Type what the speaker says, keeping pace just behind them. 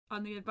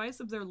On the advice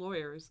of their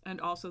lawyers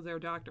and also their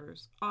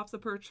doctors, Off the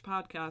Perch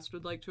podcast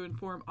would like to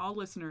inform all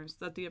listeners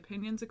that the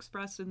opinions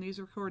expressed in these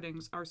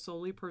recordings are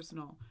solely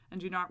personal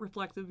and do not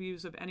reflect the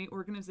views of any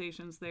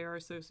organizations they are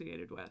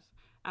associated with.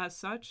 As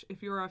such,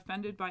 if you are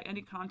offended by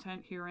any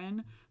content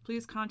herein,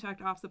 please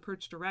contact Off the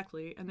Perch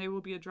directly and they will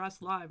be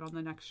addressed live on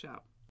the next show.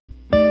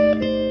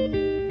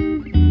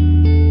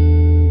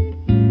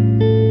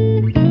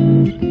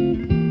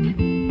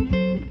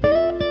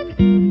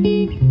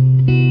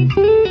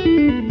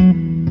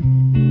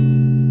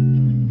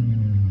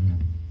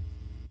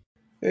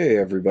 Hey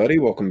everybody,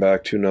 welcome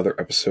back to another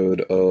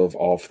episode of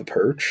Off the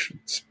Perch.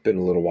 It's been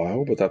a little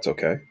while, but that's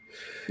okay.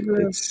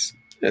 Yeah.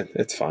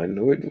 It's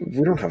fine. We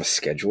don't have a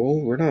schedule.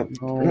 We're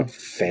not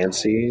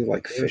fancy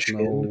like There's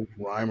fishing. no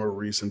rhyme or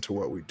reason to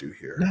what we do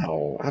here.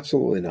 No,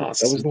 absolutely not.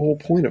 That was the whole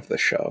point of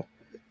this show.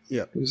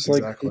 Yeah, It was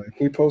exactly. like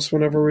we post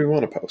whenever we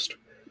want to post.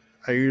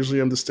 I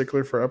usually am the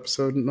stickler for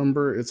episode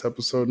number. It's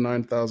episode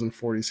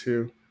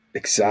 9042.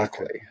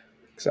 Exactly.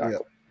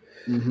 Yep.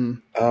 Mm-hmm.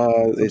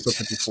 It's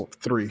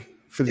 53.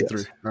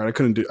 Yes. All right, I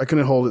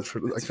couldn't hold it for.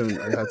 I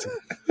had to.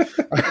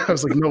 I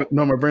was like, no.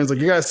 My brain's like,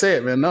 you gotta say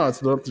it, man. No,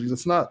 it's not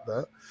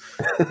that.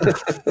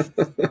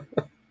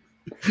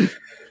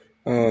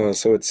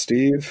 So it's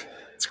Steve.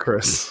 It's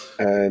Chris.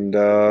 And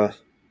so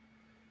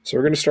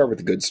we're gonna start with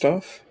the good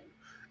stuff.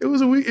 It was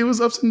a week. It was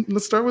ups. And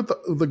let's start with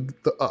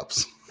the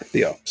ups.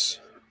 The ups.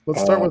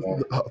 Let's start with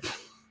the up.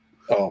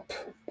 Up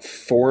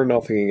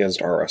 4-0 against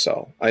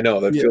RSL. I know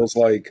that feels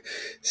like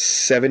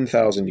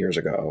 7,000 years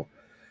ago.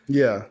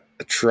 Yeah.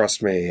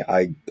 Trust me,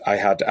 I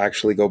had to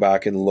actually go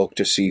back and look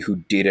to see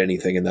who did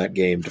anything in that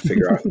game to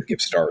figure out who to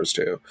give stars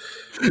to.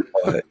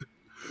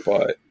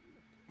 But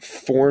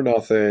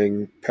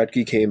 4-0,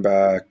 Petke came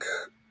back.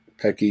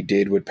 Petke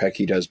did what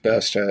Petke does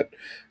best at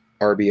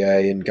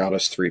RBA and got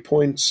us 3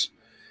 points.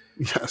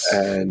 Yes.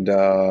 And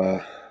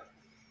that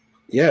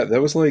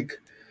was like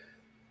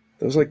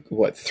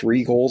what,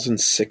 3 goals in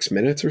 6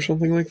 minutes or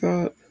something like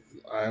that?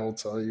 I will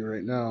tell you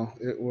right now.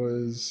 It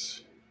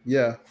was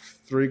 3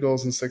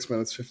 goals in 6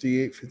 minutes,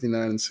 58,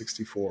 59, and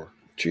 64.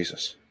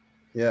 Jesus.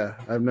 Yeah,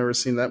 I've never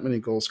seen that many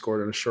goals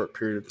scored in a short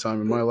period of time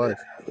in my life.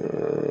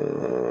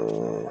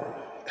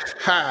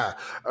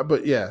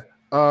 But yeah.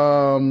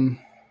 No,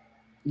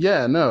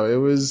 it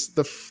was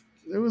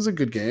a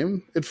good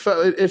game.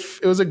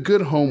 It was a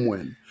good home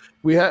win.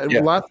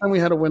 Last time we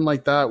had a win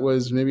like that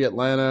was maybe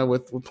Atlanta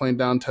with playing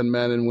down 10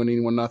 men and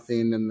winning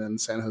 1-0, and then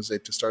San Jose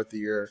to start the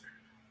year.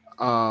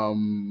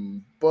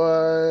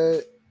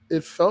 But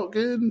it felt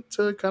good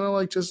to kind of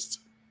like just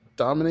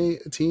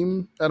dominate a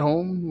team at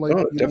home. Like,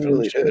 it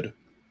definitely did.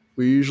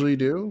 We usually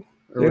do.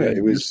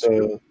 It was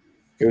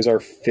our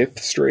 5th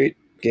straight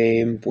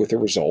game with a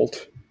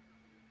result.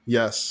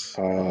 Yes.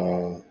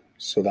 So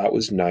that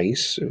was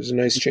nice. It was a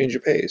nice change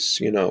of pace.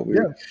 We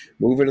were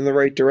moving in the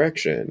right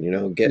direction,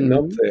 getting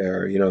up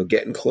there,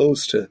 getting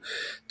close to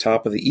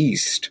top of the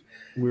East.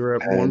 We were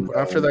at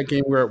after that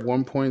game, we were at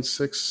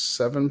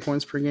 1.67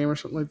 points per game or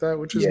something like that,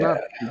 which is not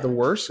the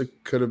worst.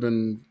 It could have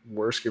been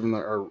worse given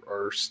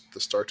the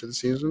start to the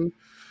season.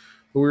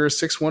 But we were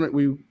 6-1.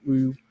 We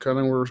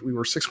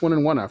were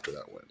 6-1-1 after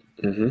that win.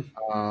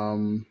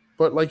 Mm-hmm.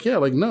 But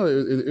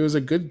it was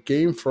a good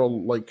game for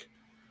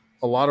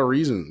a lot of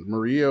reasons.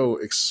 Murillo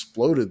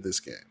exploded this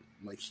game.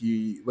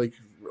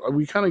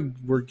 We kind of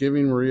were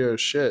giving Murillo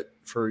shit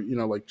for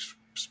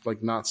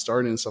not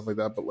starting and stuff like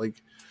that. But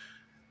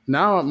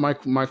now my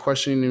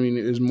question,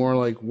 is more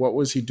like, what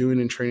was he doing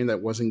in training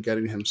that wasn't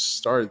getting him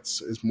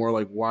starts? Is more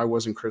like, why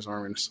wasn't Chris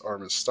Armas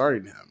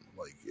starting him?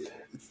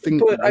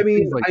 Things like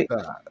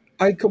that.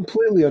 I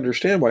completely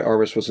understand why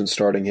Armas wasn't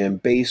starting him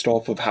based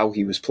off of how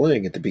he was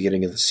playing at the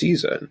beginning of the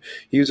season.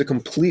 He was a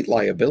complete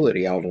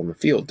liability out on the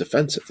field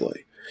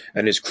defensively.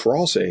 And his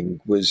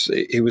crossing was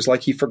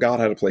like he forgot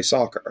how to play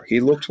soccer. He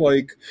looked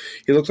like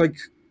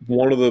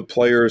one of the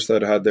players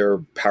that had their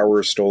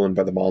powers stolen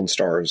by the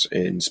Monstars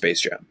in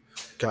Space Jam.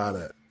 Got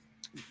it.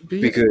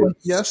 Because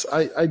yes,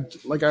 I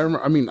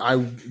remember. I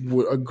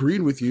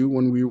agreed with you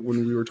when we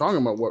were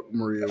talking about what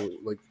Murillo,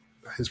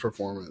 his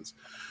performance.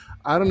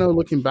 I don't know.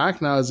 Looking back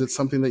now, is it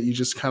something that you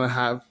just kind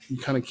of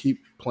keep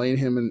playing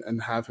him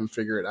and have him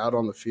figure it out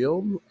on the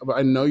field? But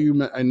I know you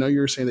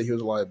were saying that he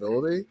was a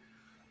liability.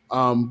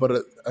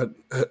 But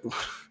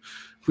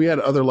we had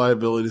other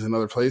liabilities in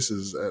other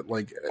places.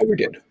 We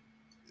did.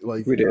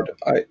 We did.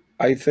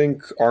 I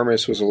think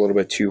Armas was a little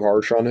bit too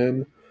harsh on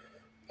him,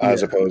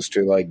 as opposed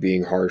to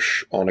being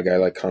harsh on a guy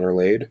like Connor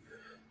Lade.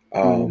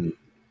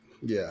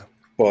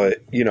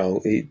 But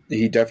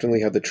he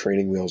definitely had the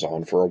training wheels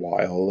on for a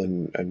while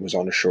and was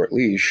on a short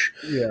leash.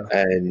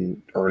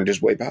 And earned his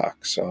way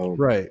back. So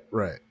right.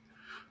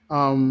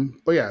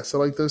 But yeah,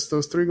 so those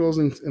 3 goals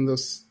in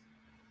those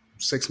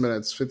 6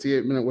 minutes,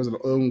 58-minute was an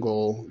own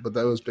goal, but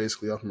that was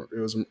basically off. It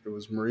was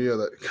Maria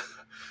that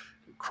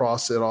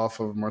crossed it off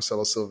of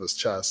Marcelo Silva's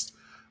chest.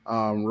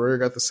 Royer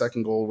got the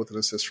second goal with an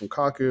assist from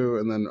Kaku,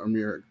 and then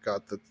Amir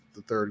got the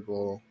third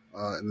goal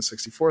in the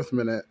 64th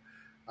minute.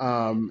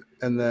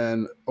 And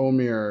then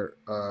Omir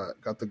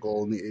got the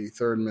goal in the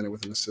 83rd minute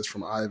with an assist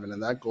from Ivan,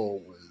 and that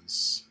goal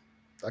was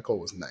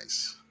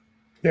nice.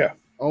 Yeah.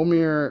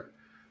 Omir,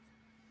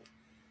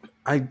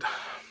 I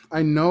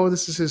know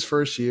this is his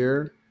first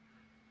year,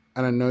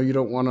 and I know you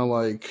don't want to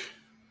like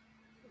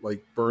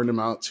burn him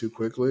out too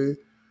quickly,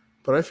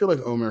 but I feel like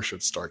Omir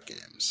should start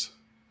games.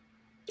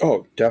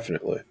 Oh,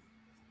 definitely.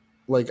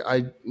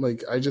 I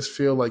just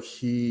feel like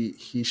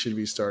he should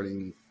be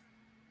starting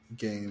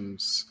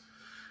games.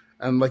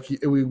 And like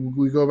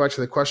we go back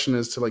to the question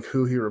as to like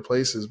who he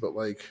replaces, but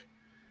I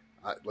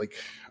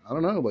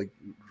don't know, like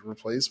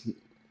replace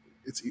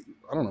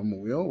I don't know,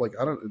 Mouille.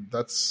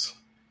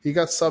 He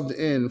got subbed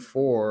in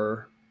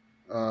for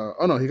he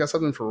got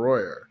subbed in for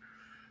Royer.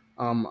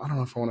 I don't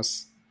know if I want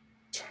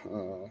to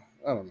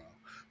I don't know,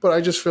 but I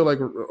just feel like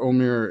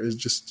Omir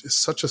is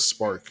such a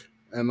spark,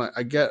 and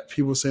I get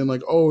people saying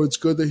like, oh, it's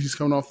good that he's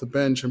coming off the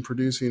bench and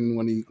producing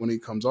when he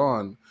comes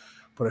on.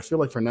 But I feel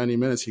like for 90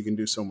 minutes he can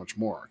do so much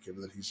more,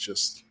 given that he's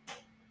just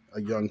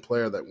a young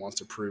player that wants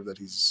to prove that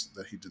he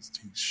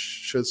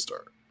should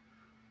start.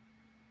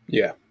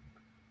 Yeah.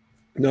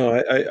 No,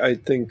 I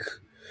think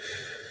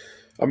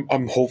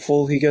I'm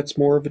hopeful he gets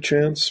more of a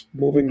chance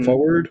moving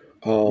forward.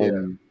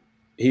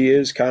 He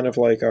is kind of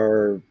like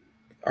our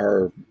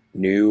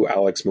new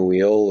Alex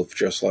Mouille of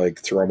just like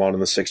throw him on in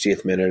the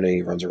 60th minute and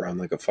he runs around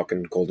like a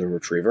fucking golden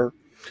retriever.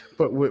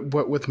 But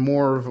with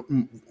more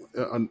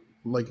of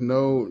like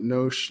no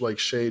like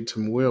shade to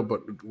Mouille,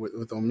 but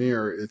with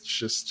Omir, it's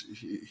just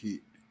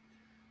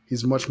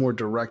he's much more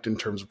direct in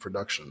terms of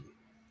production.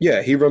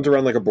 Yeah, he runs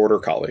around like a border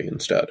collie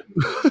instead.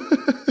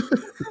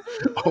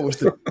 always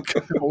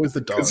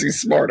the dog. Because he's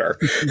smarter.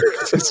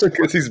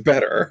 Because he's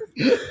better.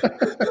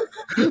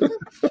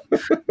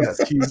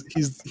 Yes,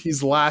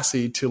 he's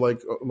Lassie to like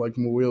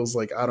Mouille's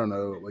like, I don't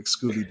know, like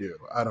Scooby Doo.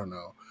 I don't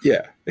know.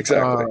 Yeah,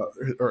 exactly.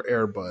 Or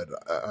Air Bud.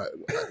 I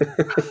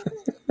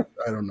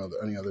don't know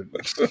any other.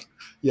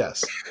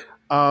 Yes.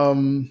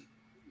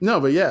 No,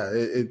 but yeah,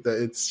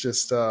 it's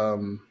just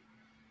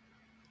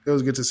it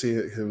was good to see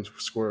him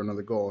score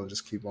another goal and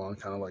just keep on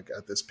kind of like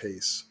at this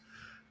pace.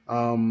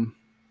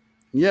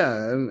 Yeah,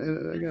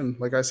 and again,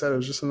 like I said, it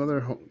was just another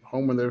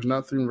home when there's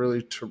nothing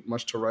really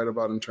much to write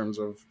about in terms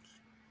of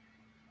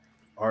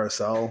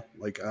RSL.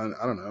 Like I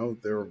don't know,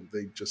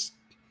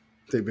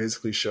 they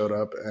basically showed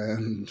up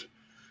and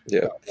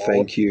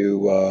thank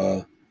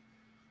you,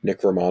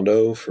 Nick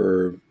Raimondo,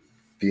 for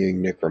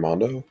being Nick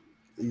Raimondo.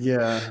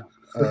 Yeah,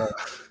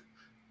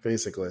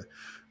 basically.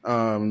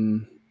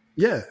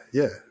 Yeah.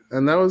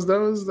 And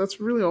that's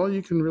really all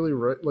you can really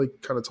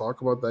like kind of talk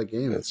about that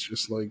game. It's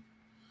just like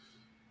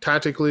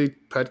tactically,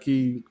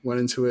 Petke went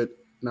into it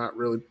not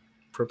really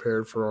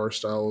prepared for our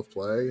style of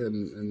play,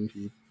 and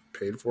he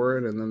paid for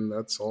it, and then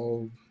that's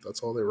all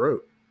they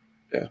wrote.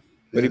 Yeah.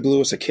 But he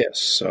blew us a kiss,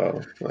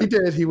 so he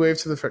did. He waved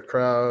to the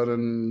crowd,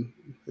 and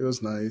it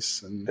was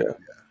nice. And yeah.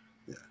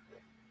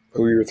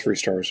 Who were your 3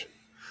 stars?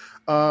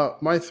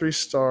 My 3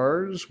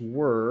 stars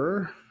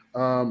were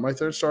my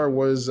third star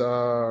was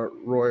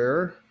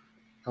Royer.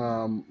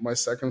 My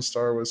second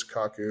star was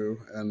Kaku,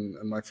 and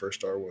my first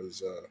star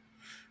was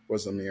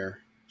Amir.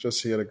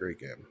 Just he had a great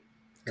game.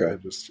 Okay.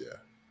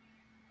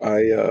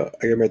 I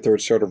get my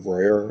third star to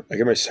Royer. I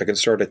get my second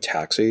star to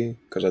Taxi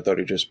because I thought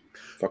he just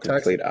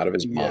fucking played out of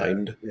his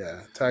mind.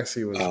 Yeah,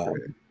 Taxi was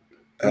great.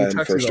 And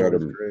first star to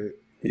great.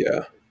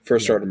 Yeah,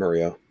 first star to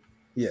Maria.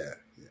 Yeah.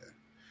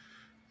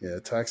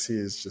 Taxi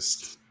is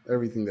just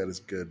everything that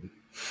is good.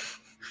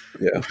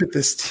 Yeah, with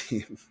this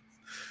team.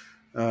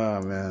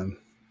 Oh man.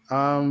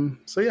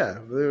 So yeah,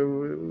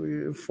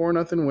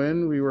 4-0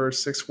 win. We were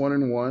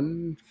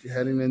 6-1-1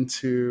 heading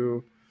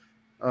into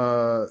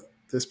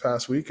this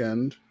past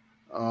weekend.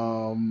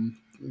 Where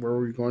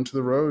we're going to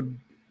the road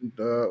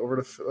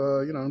over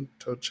to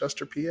to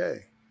Chester, PA,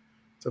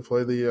 to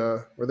play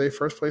the. Were they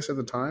first place at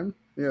the time?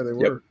 Yeah, they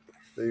were. Yep.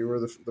 They were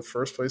the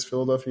first place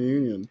Philadelphia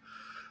Union.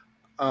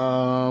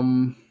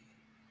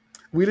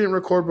 We didn't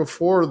record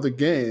before the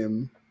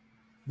game,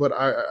 but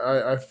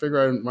I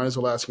figure I might as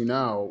well ask you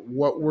now.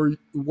 What were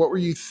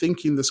you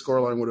thinking the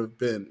scoreline would have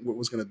been? What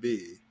was going to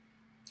be?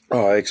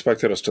 Oh, I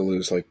expected us to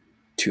lose like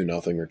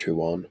 2-0 or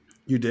 2-1.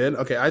 You did?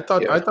 Okay, I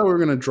thought we were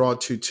going to draw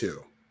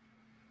 2-2,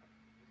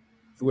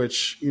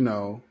 which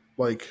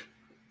like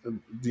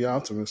the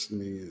optimist in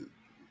me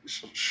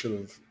should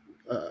have.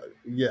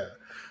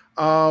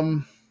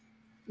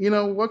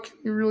 What can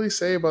you really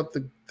say about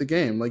the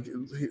game? Like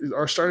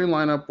our starting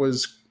lineup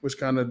was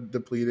kind of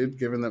depleted,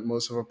 given that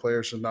most of our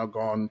players have now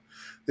gone.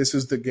 This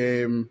is the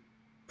game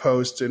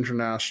post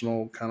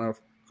international kind of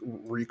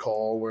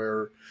recall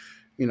where,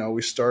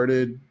 we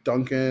started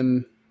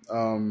Duncan,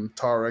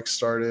 Tarek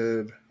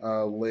started,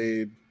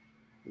 Lade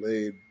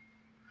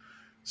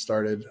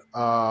started.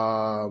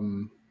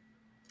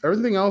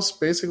 Everything else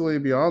basically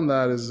beyond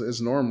that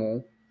is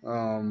normal.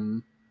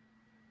 And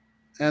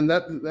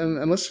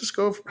let's just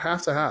go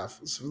half to half.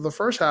 So the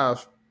first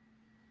half,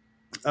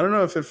 I don't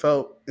know if it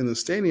felt in the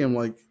stadium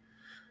like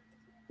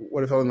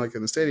what it felt like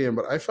in the stadium,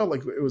 but I felt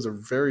like it was a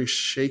very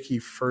shaky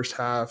first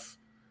half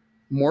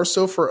more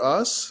so for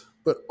us,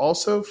 but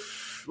also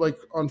like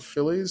on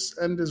Philly's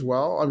end as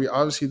well. I mean,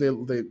 obviously they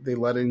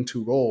let in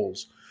 2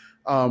 goals,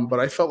 but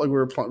I felt like we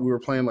were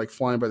playing like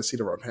flying by the seat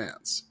of our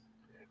pants.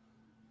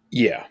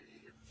 Yeah,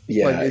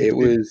 Like it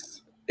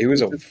was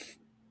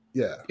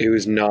yeah. it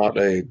was not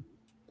a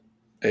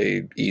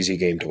easy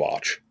game to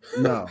watch.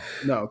 No,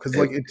 because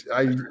like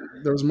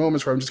there was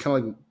moments where I'm just kind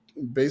of like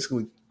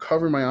basically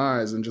covering my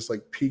eyes and just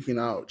like peeking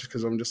out, just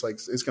because I'm just like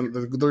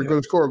they're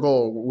going to score a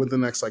goal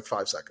within the next like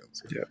 5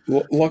 seconds. Yeah,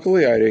 well,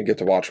 luckily I didn't get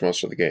to watch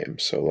most of the game,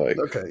 so like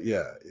Okay,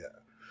 yeah.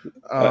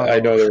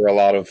 I know there were a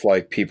lot of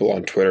like people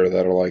on Twitter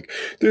that are like,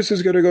 "This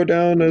is going to go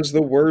down as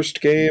the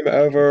worst game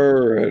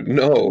ever."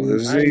 No,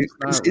 this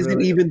isn't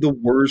really even the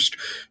worst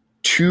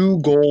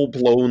 2-goal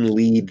blown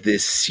lead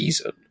this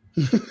season.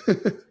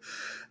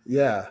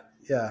 Yeah.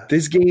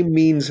 This game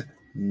means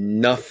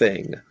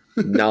nothing.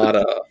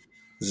 Nada.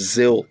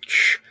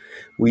 Zilch.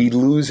 We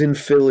lose in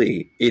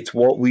Philly. It's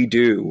what we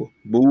do.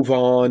 Move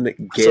on.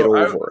 Get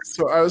over it.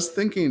 So I was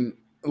thinking,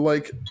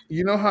 like,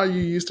 you know how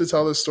you used to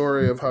tell the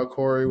story of how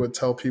Corey would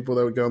tell people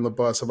that would get on the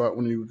bus about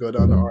when you would go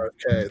down to RFK.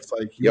 It's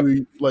like,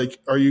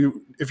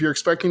 if you're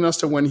expecting us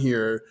to win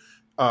here,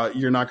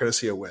 you're not going to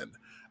see a win.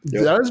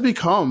 Yep. That has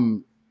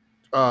become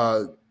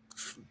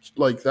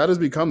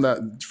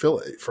that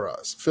Philly for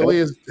us. Philly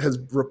has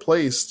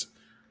replaced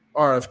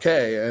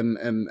RFK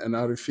and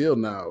out of field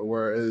now,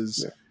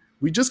 whereas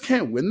we just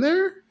can't win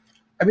there.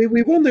 I mean,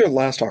 we won there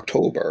last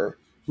October.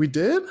 We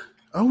did?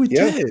 Oh, we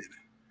did.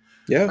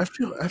 Yeah.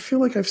 I feel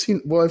like I've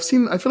seen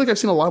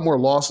a lot more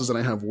losses than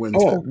I have wins.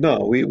 Oh, no,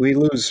 we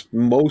lose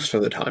most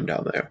of the time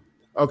down there.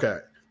 Okay,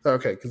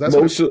 because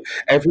that's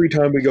every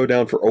time we go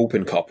down for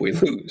Open Cup, we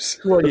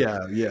lose. Well,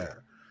 yeah.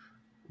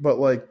 But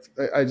like,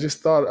 I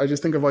just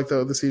think of like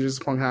the CJ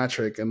Sapong hat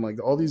trick and like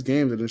all these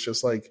games, and it's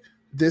just like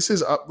this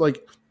is up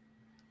like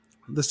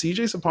the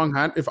CJ Sapong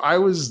hat. If I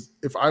was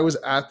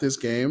at this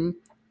game,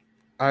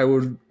 I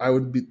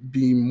would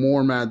be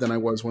more mad than I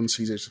was when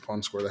CJ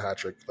Sapong scored the hat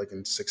trick like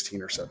in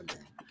 16 or 17.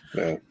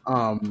 Yeah.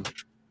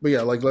 But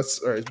yeah, like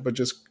but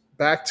just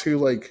back to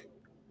like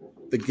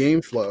the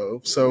game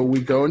flow. So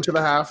we go into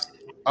the half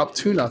up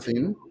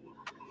 2-0.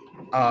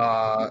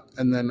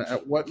 And then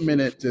at what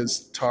minute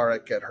does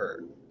Tarek get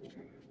hurt?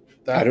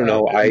 I don't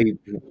know.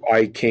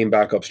 I came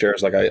back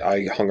upstairs. Like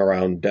I hung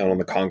around down on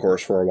the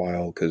concourse for a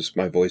while because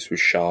my voice was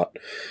shot.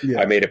 Yeah.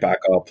 I made it back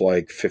up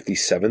like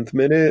 57th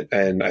minute,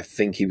 and I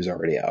think he was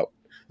already out.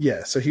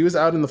 Yeah, so he was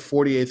out in the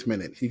 48th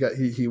minute.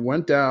 He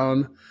went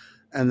down,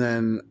 and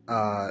then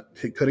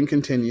he couldn't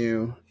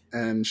continue,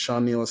 and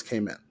Sean Nealis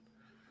came in.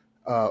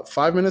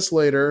 5 minutes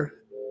later,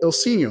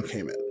 Ilsinho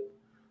came in.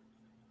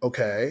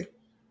 Okay.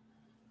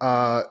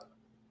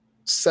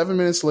 7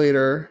 minutes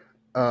later,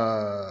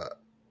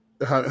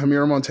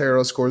 Jamiro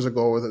Montero scores a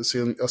goal with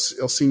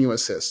Ilsinho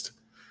assist.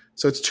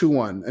 So it's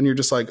 2-1. And you're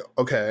just like,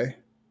 okay,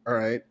 all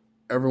right,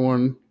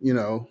 everyone,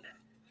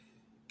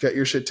 get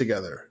your shit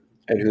together.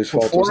 And whose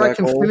fault was that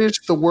Before I can finish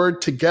the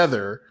word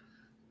together,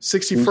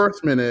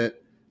 61st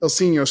minute,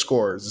 Ilsinho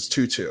scores. It's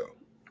 2-2.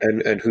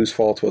 And whose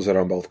fault was it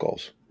on both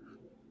goals?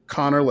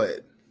 Connor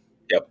Lade.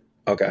 Yep.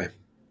 Okay.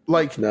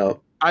 Like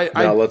now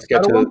let's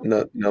get to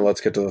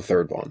the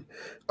third one.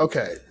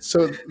 Okay.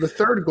 So the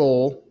third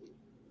goal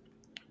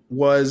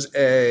was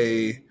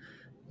a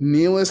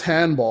Nealis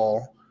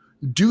handball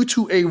due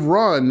to a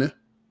run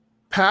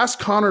past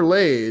Connor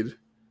Lade.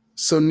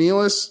 So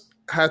Nealis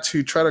had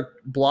to try to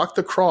block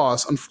the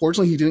cross.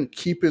 Unfortunately, he didn't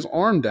keep his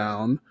arm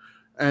down,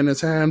 and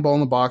it's a handball in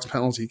the box,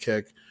 penalty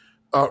kick.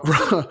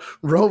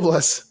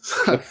 Robles,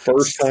 the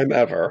first time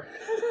ever,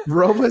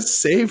 Robles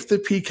saved the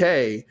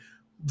PK,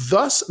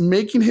 thus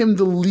making him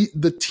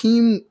the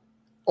team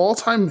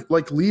all-time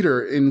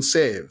leader in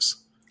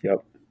saves.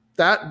 Yep.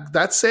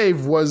 That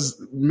save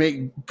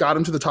got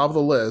him to the top of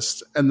the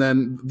list, and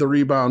then the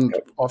rebound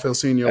off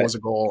Ilsinho was a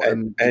goal.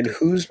 And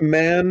whose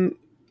man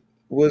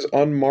was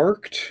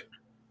unmarked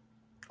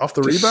off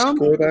the rebound?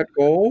 Score that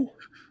goal?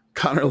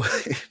 Connor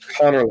Lade.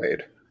 Connor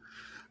Lade.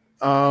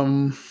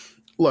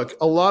 Look,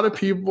 a lot of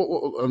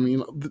people. I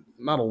mean,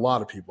 not a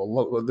lot of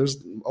people. There's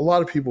a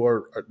lot of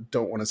people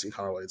don't want to see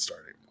Connor Lade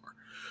start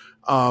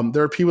anymore.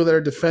 There are people that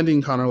are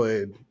defending Connor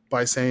Lade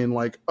by saying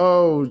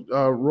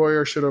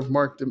Royer should have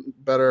marked him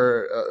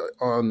better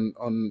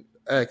on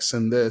X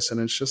and this, and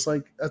it's just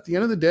like at the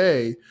end of the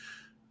day,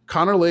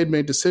 Connor Lade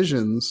made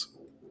decisions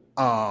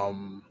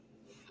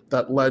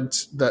that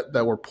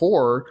were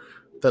poor,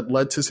 that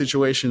led to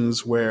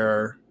situations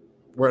where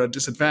we're at a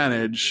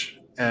disadvantage,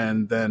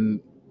 and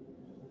then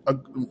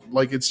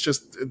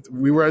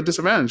we were at a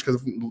disadvantage because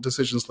of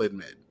decisions Lade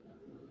made.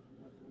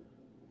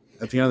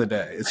 At the end of the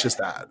day, it's just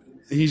that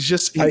he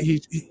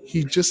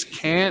just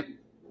can't.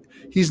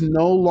 He's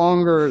no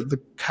longer the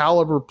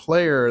caliber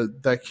player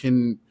that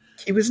can.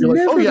 He was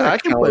never I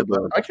can play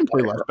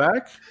left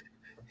back.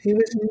 He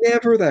was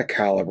never that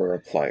caliber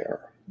of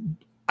player.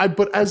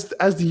 But as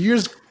the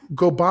years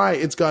go by,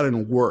 it's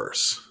gotten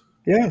worse.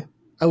 Yeah.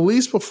 At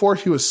least before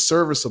he was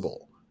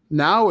serviceable.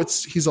 Now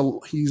he's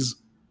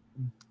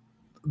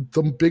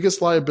the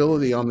biggest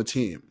liability on the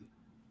team.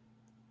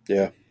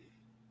 Yeah.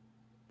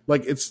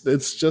 Like it's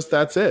just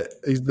that's it.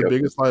 He's the Yep.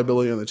 biggest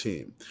liability on the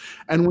team.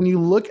 And when you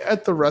look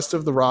at the rest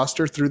of the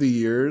roster through the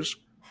years,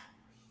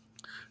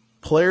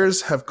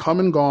 players have come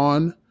and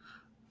gone.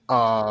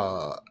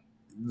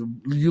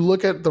 You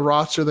look at the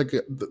roster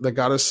that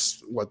got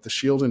us the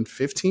Shield in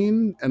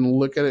 15, and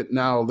look at it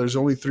now. There's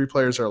only 3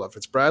 players that are left.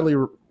 It's Bradley,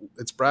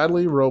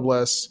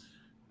 Robles,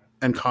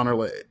 and Connor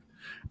Lade.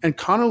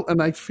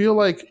 And I feel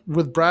like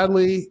with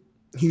Bradley,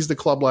 he's the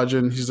club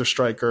legend. He's the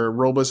striker.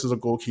 Robles is a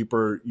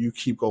goalkeeper. You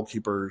keep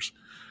goalkeepers.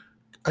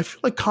 I feel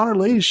like Connor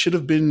Lade should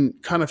have been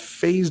kind of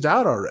phased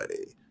out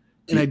already,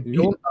 and I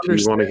don't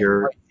understand why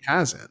he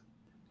hasn't.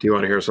 Do you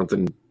want to hear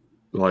something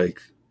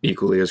like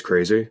equally as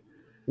crazy?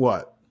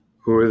 What?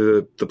 Who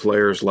are the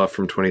players left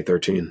from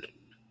 2013?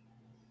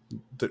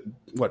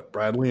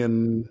 Bradley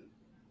and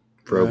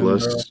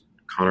Robles,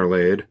 Connor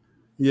Lade.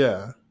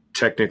 Yeah.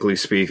 Technically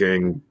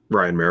speaking,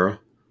 Ryan Mira.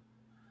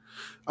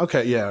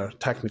 Okay, yeah,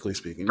 technically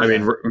speaking. I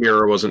mean,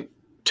 Mira wasn't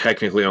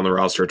technically on the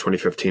roster in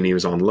 2015. He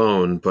was on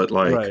loan, but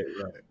right.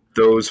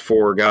 Those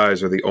 4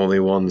 guys are the only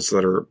ones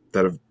that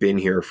have been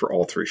here for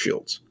all 3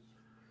 Shields.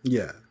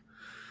 Yeah.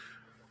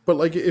 But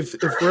like if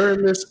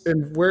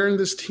we're in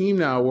this team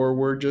now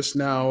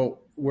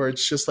where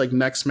it's just like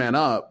next man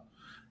up,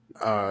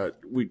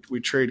 we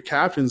trade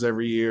captains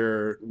every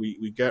year.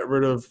 We get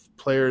rid of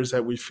players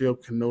that we feel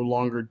can no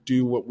longer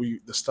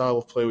do the style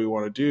of play we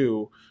want to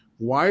do.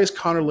 Why is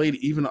Connor Lade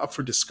even up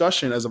for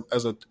discussion as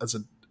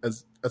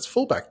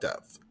fullback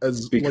depth?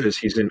 Because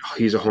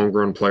he's a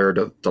homegrown player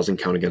that doesn't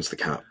count against the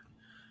cap.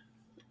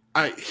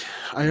 I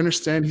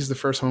understand he's the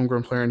first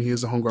homegrown player, and he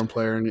is a homegrown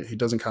player, and he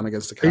doesn't count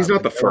against the cap. He's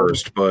not the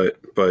first, but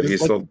he's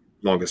the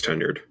longest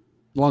tenured.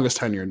 Longest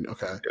tenured,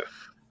 okay.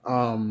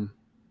 Yeah.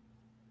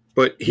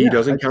 But he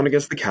doesn't count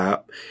against the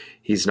cap.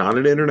 He's not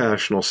an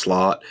international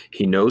slot.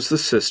 He knows the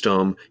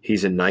system.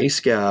 He's a nice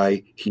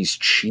guy. He's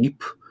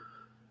cheap.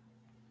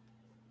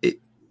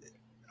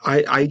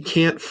 I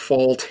can't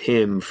fault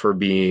him for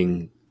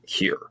being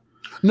here.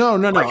 No.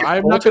 I'm not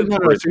going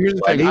to. So here's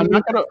the thing. I'm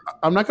not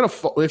going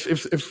to.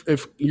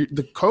 If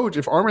the coach,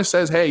 if Armas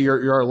says, "Hey,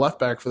 you're a left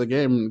back for the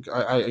game,"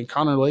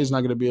 Connor Lade's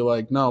not going to be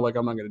like, "No, like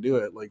I'm not going to do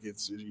it." Like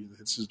it's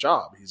his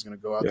job. He's going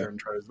to go out there and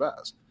try his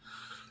best.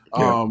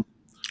 Yeah.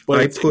 But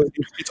I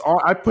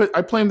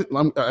blame.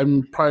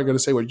 I'm probably going to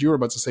say what you were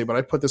about to say, but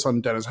I put this on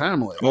Dennis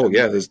Hamlin. Oh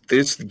yeah,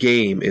 this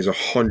game is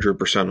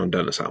 100% on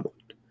Dennis Hamlin.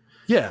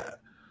 Yeah,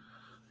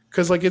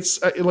 because like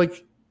it's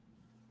like.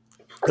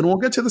 And we'll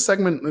get to the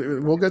segment.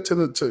 We'll get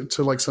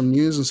to like some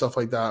news and stuff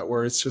like that,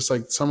 where it's just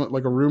like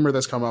a rumor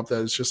that's come up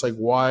that it's just like,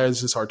 why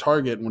is this our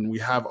target when we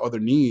have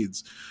other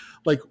needs?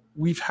 Like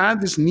we've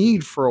had this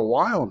need for a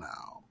while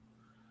now.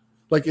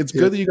 Like it's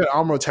good that you got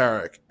Almo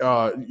Tarek.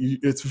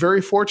 It's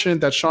very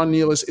fortunate that Sean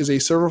Nealis is a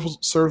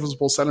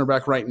serviceable center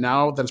back right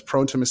now that is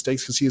prone to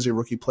mistakes because he is a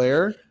rookie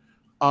player.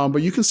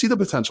 But you can see the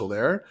potential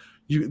there.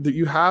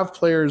 You have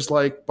players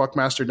like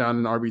Buckmaster down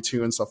in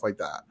RB2 and stuff like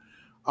that.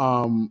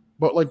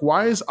 But like,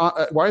 why is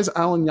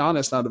Alan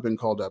Giannis not have been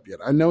called up yet?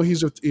 I know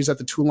he's at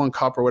the Toulon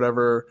Cup or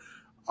whatever,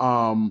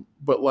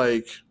 but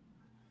like,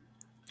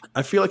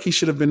 I feel like he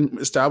should have been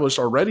established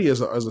already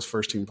as a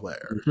first team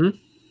player.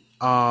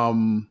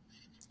 Mm-hmm.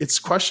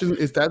 It's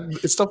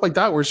stuff like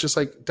that where it's just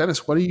like,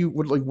 Dennis, what are you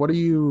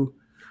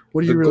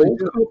the really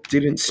Gold Cup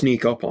didn't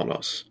sneak up on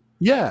us.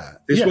 Yeah.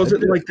 This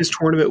wasn't like this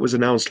tournament was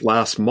announced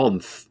last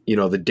month,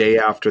 the day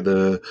after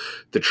the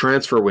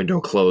transfer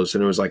window closed,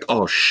 and it was like,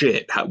 oh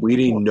shit, we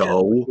didn't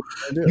know.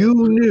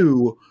 You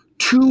knew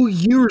 2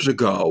 years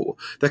ago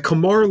that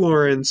Kamar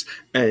Lawrence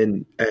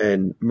and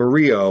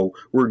Murillo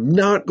were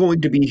not going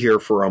to be here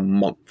for a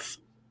month.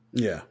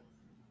 Yeah.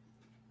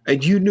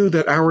 And you knew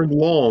that Aaron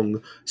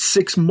Long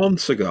 6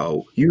 months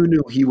ago, you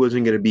knew he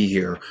wasn't going to be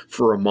here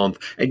for a month.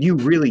 And you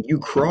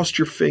crossed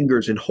your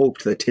fingers and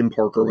hoped that Tim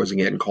Parker wasn't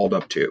getting called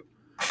up too.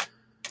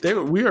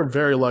 We are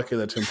very lucky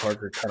that Tim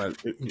Parker kind of,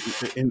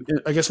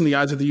 I guess in the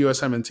eyes of the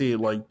USMNT,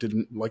 like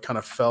didn't like kind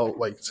of felt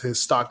like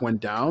his stock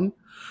went down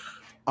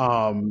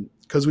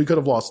because we could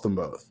have lost them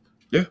both.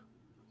 Yeah.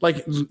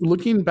 Like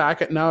looking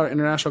back at now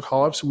international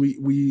call-ups,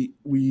 we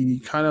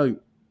kind of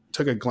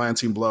took a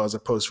glancing blow as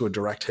opposed to a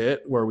direct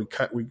hit where we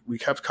kept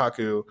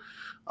Kaku,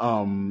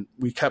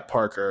 we kept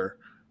Parker,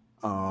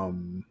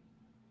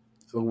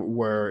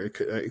 where it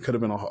could have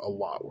been a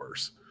lot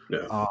worse.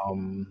 Yeah.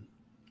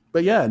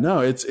 But yeah,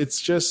 no,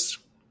 it's just,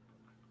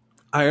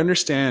 I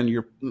understand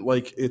you're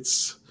like,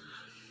 it's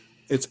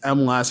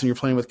MLS and you're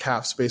playing with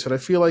cap space, but I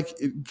feel like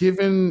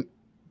given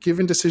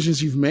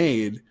decisions you've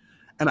made,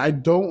 and I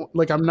don't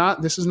like,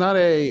 this is not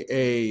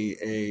I'm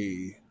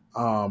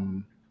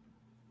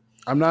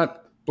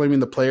not blaming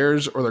the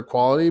players or their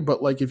quality,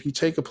 but like if you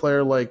take a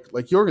player like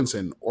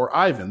Jorgensen or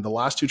Ivan, the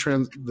last two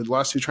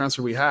transfers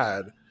we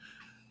had,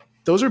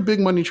 those are big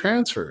money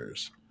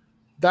transfers.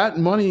 That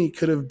money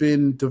could have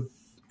been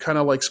kind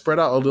of like spread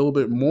out a little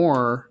bit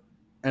more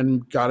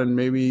and gotten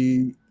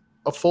maybe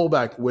a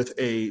fullback with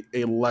a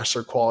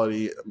lesser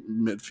quality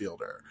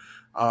midfielder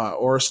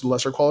or a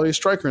lesser quality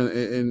striker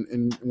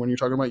in when you're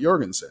talking about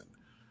Jorgensen.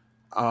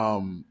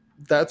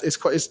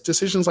 it's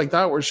decisions like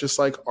that where it's just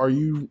like, are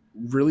you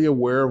really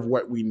aware of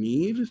what we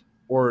need,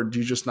 or do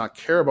you just not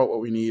care about what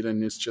we need?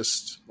 And it's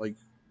just like,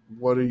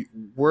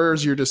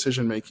 where's your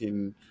decision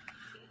making?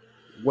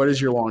 What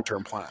is your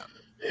long-term plan?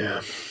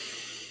 Yeah.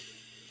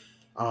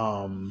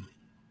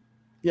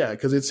 Yeah,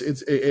 because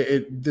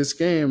this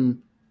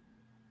game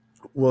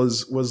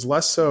was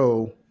less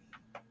so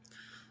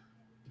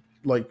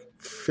like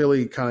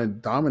Philly kind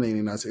of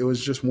dominating us. It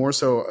was just more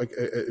so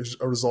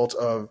a result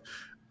of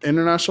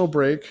international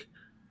break,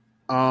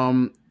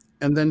 and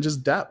then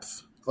just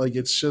depth. Like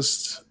it's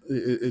just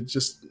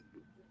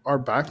our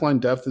backline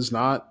depth is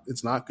not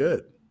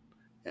good,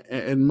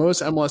 and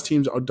most MLS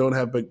teams don't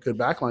have good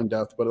backline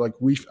depth. But like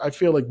I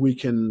feel like we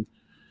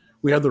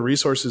have the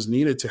resources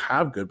needed to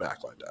have good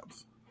backline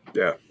depth.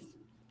 Yeah.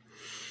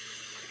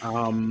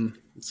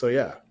 So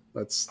yeah,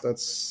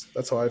 that's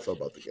how I feel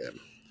about the game.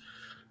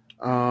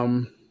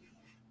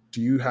 Do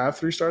you have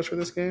 3 stars for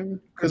this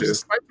game? Because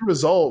despite the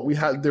result,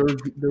 there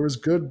was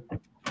good.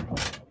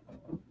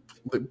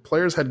 The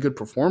players had good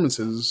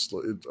performances.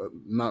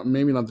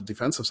 Maybe not the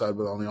defensive side,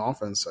 but on the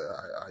offense,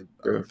 I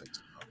don't think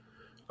so.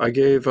 I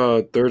gave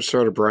 3rd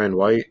star to Brian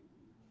White.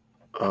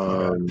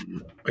 I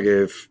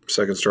gave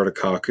 2nd star to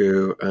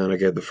Kaku, and I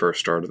gave the 1st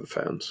star to the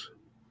fans.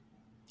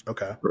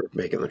 Okay, for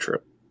making the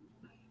trip.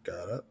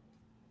 Got it.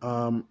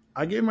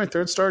 I gave my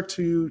 3rd star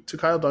to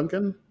Kyle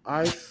Duncan.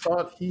 I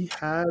thought he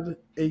had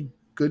a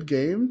good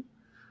game.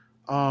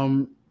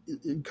 Kyle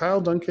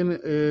Duncan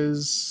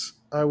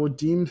I would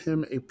deem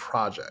him a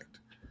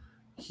project.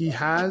 He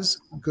has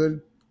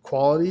good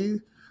quality.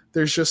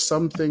 There's just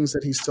some things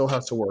that he still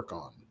has to work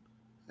on.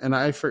 And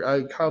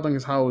Kyle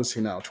Duncan, how old is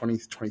he now?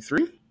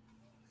 23?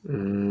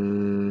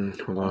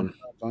 Hold on.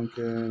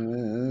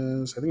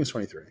 Duncan is, I think he's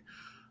 23.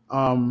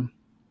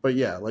 But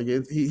yeah, like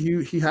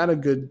he had a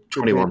good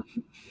 21.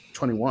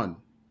 21.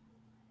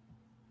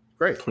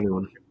 Great.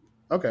 21.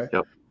 Okay.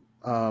 Yep.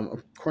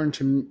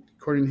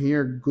 According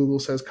here, Google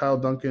says Kyle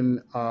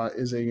Duncan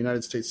is a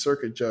United States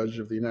Circuit judge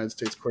of the United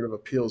States Court of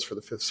Appeals for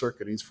the 5th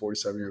Circuit. He's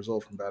 47 years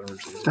old from Baton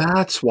Rouge.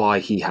 That's why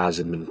he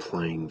hasn't been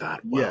playing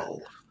that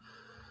well.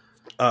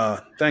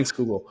 Yeah. Thanks,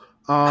 Google.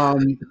 But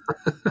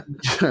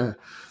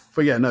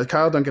yeah, no,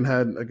 Kyle Duncan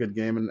had a good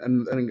game,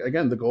 and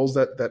again, the goals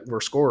that were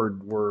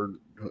scored were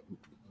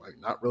like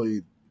not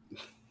really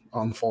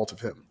on the fault of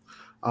him.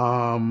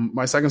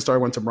 My 2nd star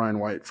went to Brian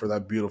White for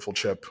that beautiful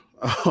chip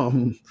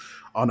on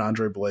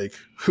Andre Blake,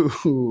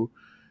 who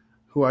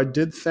I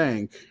did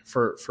thank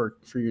for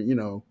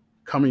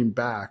coming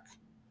back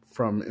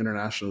from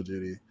international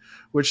duty,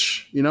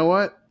 which, you know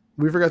what,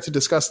 we forgot to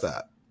discuss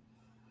that.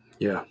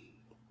 Yeah.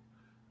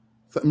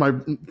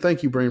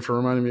 Thank you, Brain, for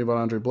reminding me about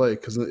Andre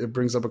Blake, because it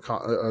brings up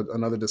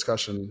another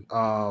discussion.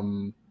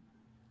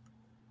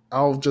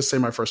 I'll just say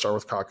my 1st star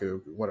with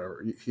Kaku.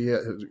 Whatever, he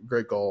had a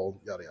great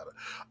goal. Yada yada.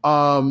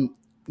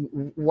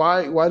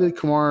 Why did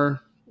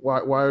Kamar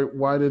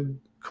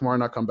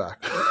not come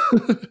back?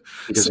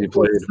 Because he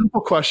played.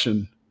 Simple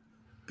question.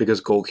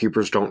 Because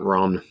goalkeepers don't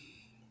run.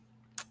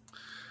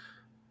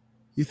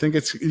 You think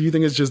it's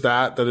just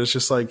that it's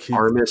just like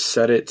Armis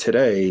said it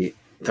today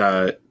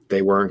that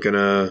they weren't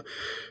gonna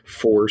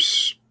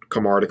force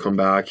Kamar to come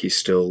back. He's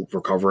still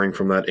recovering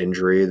from that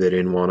injury. They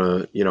didn't want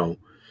to,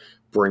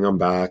 bring him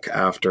back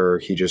after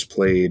he just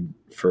played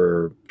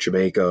for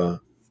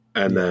Jamaica,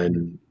 and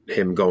then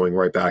him going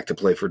right back to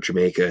play for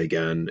Jamaica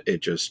again.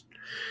 It just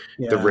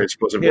the risk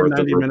wasn't worth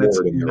the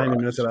reward. 90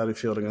 minutes out of the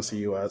field against the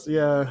U.S.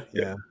 Yeah.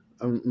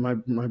 My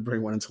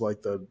brain went into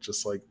like the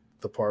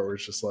part where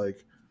it's just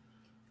like,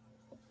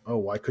 oh,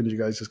 why couldn't you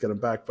guys just get him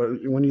back?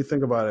 But when you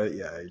think about it,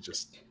 yeah,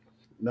 just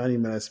 90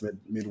 minutes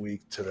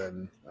midweek to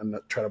then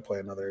try to play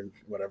another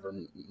whatever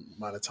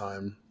amount of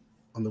time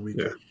on the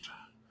weekend. Yeah.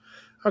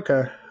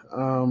 Okay.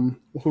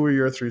 Who are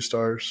your 3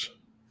 stars?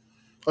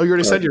 Oh, you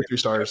already said your 3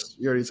 stars.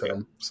 You already said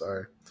them.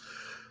 Sorry.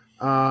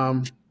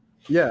 Besides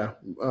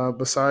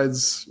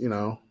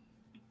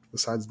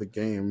the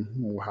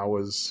game, how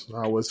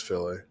was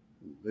Philly?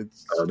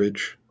 It's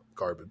garbage.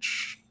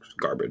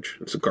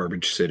 It's a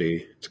garbage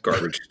city. It's a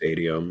garbage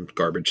stadium.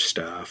 Garbage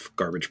staff.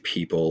 Garbage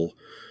people.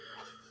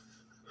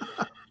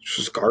 It's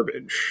just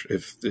garbage.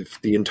 If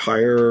the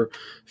entire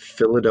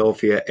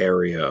Philadelphia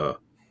area,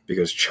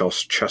 because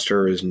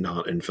Chester is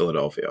not in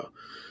Philadelphia,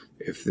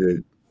 if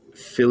the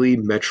Philly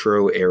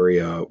metro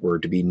area were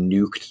to be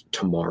nuked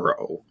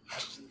tomorrow,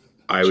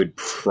 I would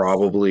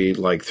probably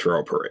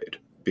throw a parade,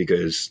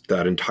 because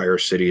that entire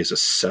city is a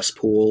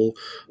cesspool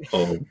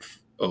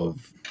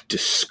of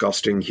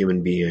disgusting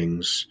human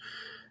beings,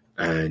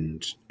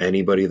 and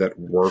anybody that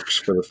works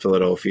for the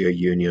Philadelphia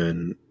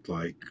Union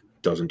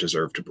doesn't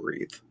deserve to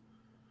breathe.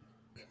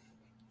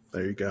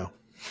 There you go.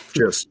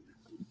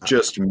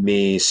 Just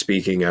me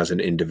speaking as an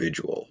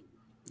individual.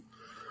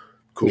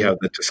 Cool. We have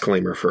the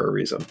disclaimer for a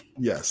reason.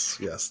 Yes,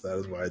 that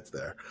is why it's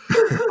there.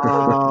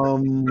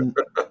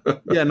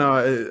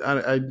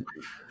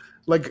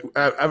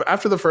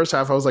 After the first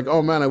half, I was like,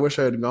 oh man, I wish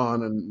I had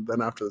gone. And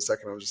then after the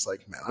second, I was just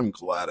like, man, I'm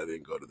glad I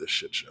didn't go to this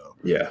shit show.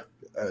 Yeah.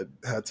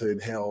 had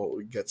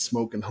to get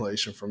smoke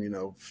inhalation from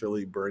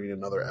Philly burning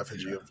another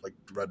effigy of like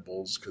Red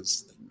Bulls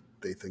because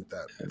they think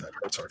that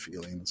hurts our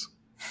feelings.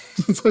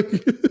 It's like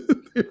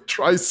they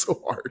try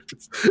so hard.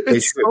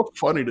 It's so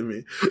funny to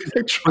me.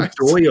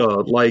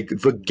 Bedoya, like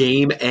the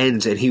game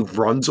ends and he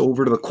runs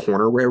over to the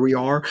corner where we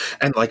are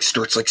and like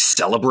starts like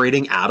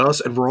celebrating at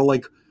us, and we're all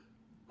like,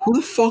 "Who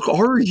the fuck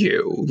are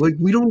you? Like,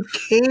 we don't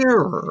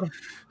care.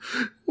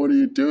 What are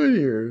you doing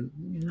here?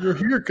 You're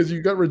here because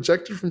you got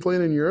rejected from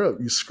playing in Europe,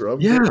 you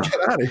scrub. Yeah.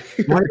 Get out of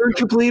here. Why aren't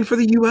you playing for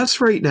the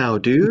US right now,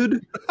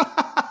 dude?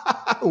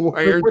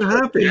 What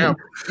happened?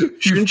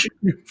 Shouldn't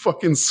you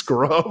fucking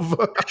scrub?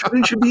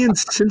 Shouldn't you be in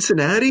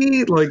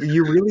Cincinnati? Like, are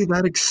you really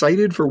that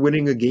excited for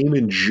winning a game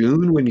in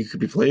June when you could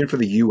be playing for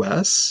the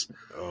US?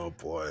 Oh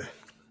boy.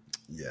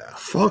 Yeah.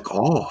 Fuck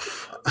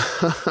off.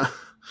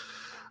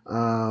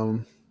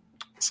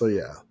 So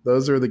yeah,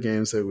 those are the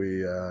games that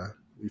we've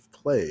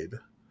played.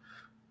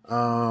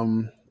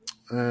 And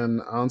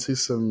on to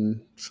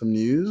some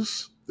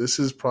news. This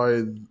is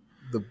probably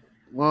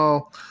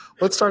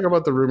let's talk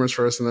about the rumors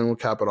first, and then we'll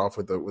cap it off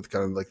with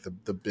kind of like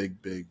the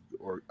big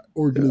or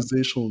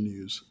organizational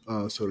news,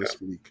 so to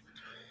speak.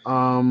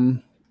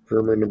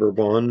 Rumor number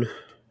one,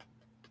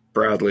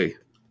 Bradley.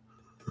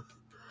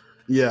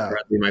 Yeah,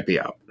 Bradley might be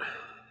out.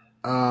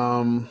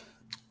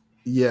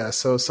 Yeah.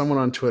 So someone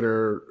on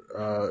Twitter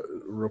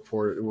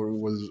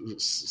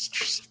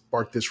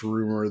sparked this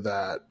rumor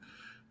that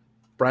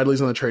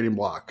Bradley's on the trading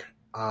block,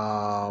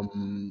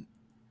 and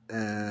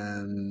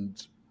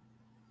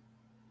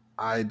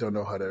I don't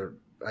know how to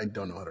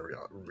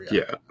react.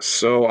 Yeah.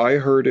 So I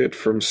heard it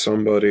from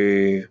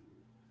somebody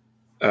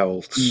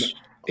else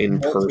in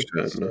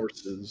person,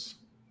 sources,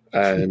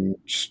 and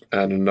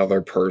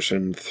another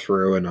person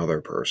through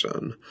another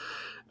person,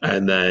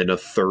 and then a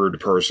third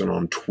person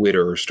on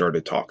Twitter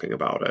started talking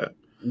about it.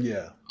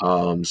 Yeah.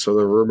 So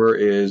the rumor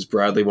is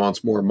Bradley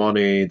wants more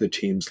money. The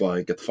team's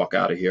like, get the fuck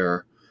out of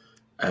here.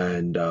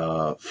 And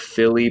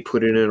Philly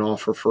put in an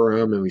offer for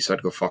him, and we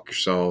said, go fuck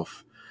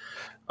yourself.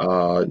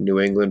 New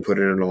England put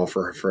in an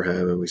offer for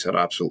him, and we said,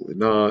 absolutely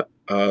not.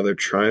 They're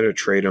trying to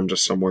trade him to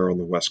somewhere on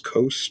the West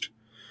Coast.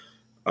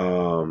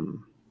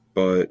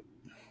 But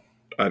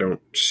I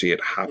don't see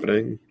it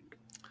happening.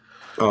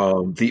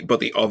 But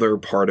the other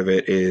part of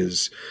it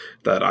is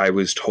that I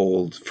was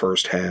told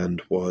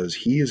firsthand was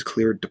he is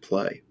cleared to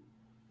play.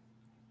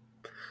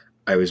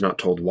 I was not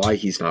told why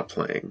he's not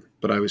playing,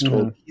 but I was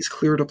told he's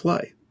clear to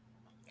play.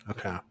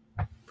 Okay.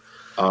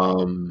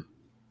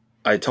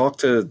 I talked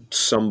to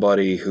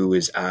somebody who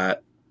is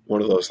at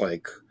one of those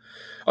it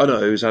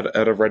was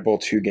at a Red Bull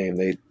 2 game.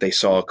 They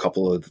saw a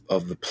couple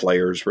of the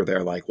players were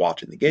there like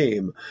watching the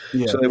game.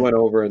 Yeah. So they went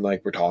over and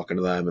like were talking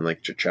to them and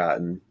like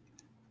chit-chatting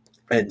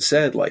and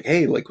said like,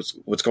 hey, like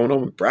what's going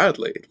on with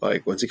Bradley?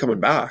 Like, when's he coming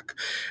back?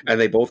 And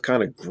they both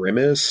kind of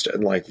grimaced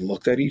and like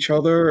looked at each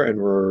other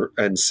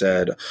and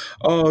said,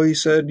 oh, he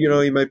said,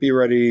 he might be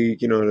ready,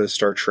 to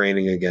start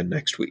training again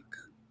next week.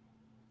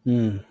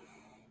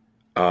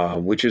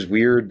 Which is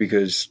weird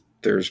because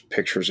there's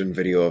pictures and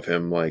video of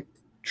him like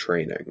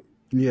training.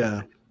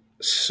 Yeah.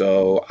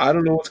 So I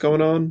don't know what's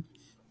going on.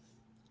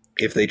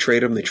 If they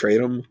trade him, they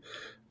trade him.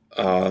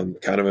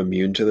 Kind of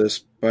immune to this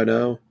by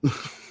now.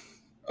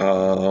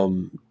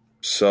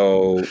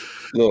 So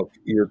look,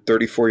 you're a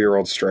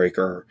 34-year-old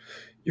striker.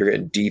 You're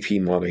getting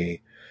DP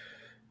money.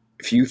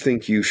 If you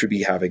think you should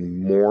be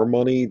having more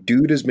money,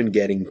 dude has been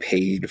getting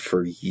paid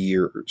for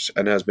years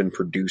and has been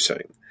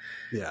producing.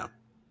 Yeah.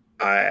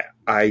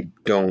 I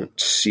don't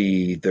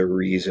see the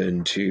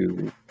reason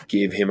to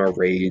give him a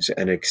raise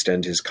and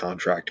extend his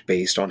contract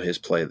based on his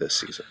play this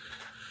season.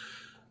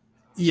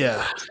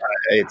 Yeah.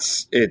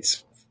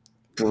 It's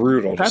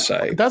brutal to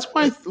say. That's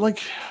why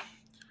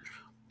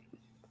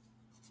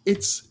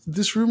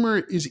this rumor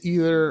is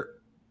either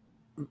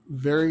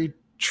very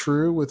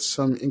true with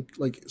some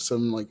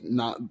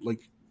not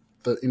like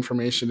the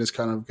information is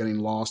kind of getting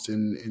lost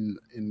in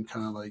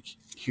kind of like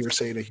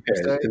hearsay to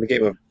hearsay in the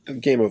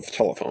game of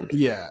telephone.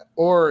 Yeah,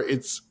 or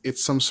it's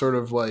some sort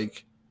of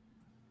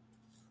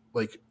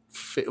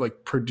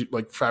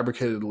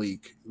fabricated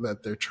leak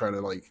that they're trying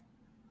to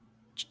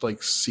trying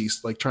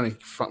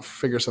to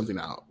figure something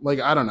out. Like,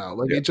 I don't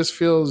know. It just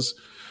feels,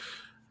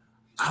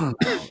 I don't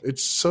know.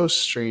 It's so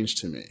strange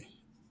to me.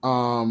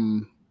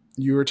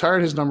 You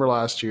retired his number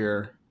last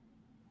year.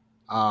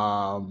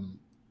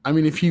 I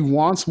mean, if he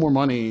wants more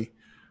money,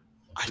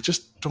 I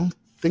just don't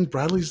think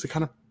Bradley's the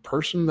kind of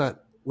person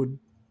that would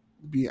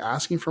be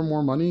asking for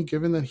more money,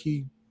 given that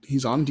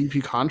he's on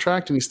DP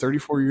contract and he's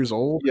 34 years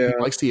old. Yeah. He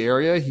likes the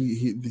area.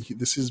 He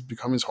this has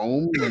become his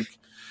home.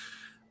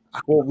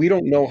 Well, we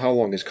don't know how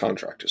long his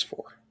contract is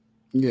for.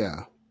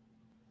 Yeah.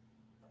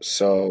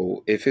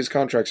 So if his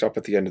contract's up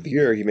at the end of the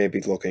year, he may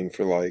be looking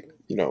for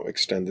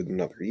extended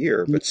another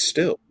year, but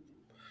still,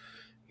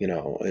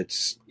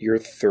 it's your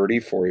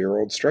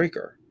 34-year-old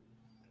striker.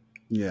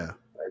 Yeah.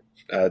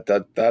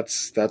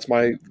 That's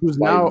my who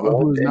now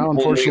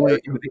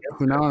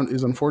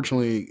is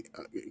unfortunately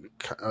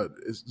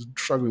is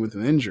struggling with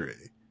an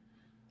injury.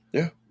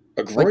 Yeah,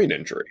 a groin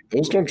injury.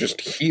 Those don't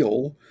just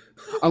heal.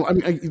 I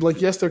mean,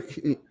 yes, they're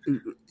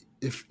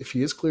if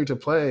he is cleared to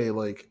play,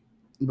 like,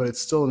 but it's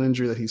still an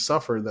injury that he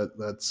suffered.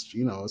 That's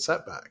a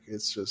setback.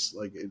 It's just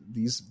like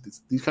these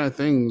kind of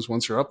things.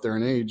 Once you're up there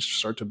in age,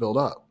 start to build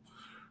up.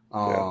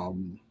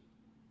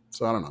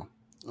 So I don't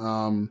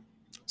know.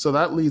 So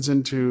that leads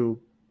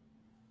into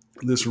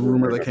this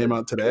rumor that came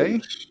out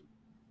today.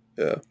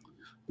 Yeah.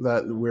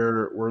 That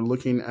we're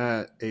looking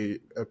at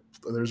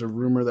there's a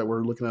rumor that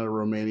we're looking at a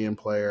Romanian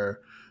player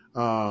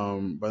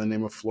by the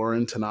name of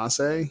Florin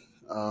Tănase,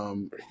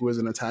 who is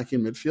an attacking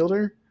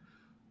midfielder.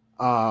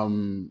 I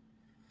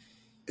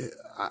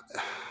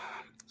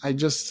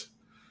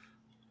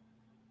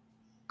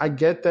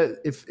get that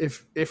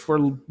if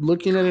we're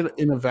looking at it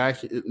in a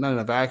vacuum, not in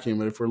a vacuum,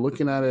 but if we're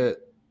looking at it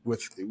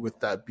with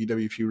that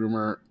BWP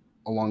rumor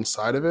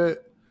alongside of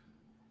it,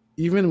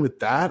 even with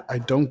that,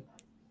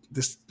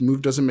 this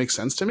move doesn't make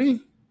sense to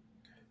me.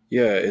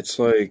 Yeah, it's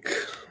like,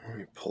 let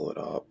me pull it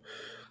up.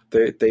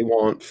 They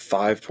want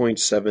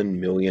 $5.7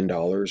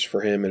 million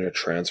for him in a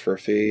transfer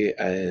fee,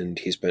 and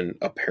he's been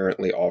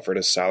apparently offered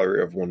a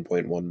salary of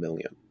 $1.1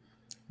 million.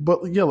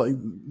 But yeah, like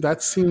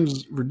that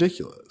seems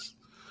ridiculous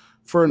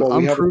for an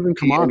unproven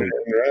commodity. We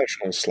have an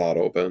international slot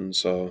open,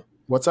 so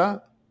what's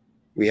that?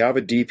 We have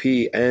a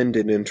DP and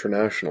an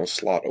international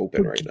slot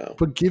open right now.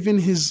 But given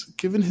his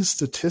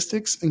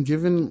statistics and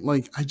given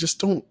I just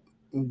don't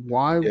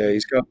why. Yeah,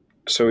 he's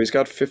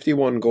got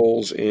 51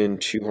 goals in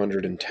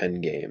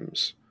 210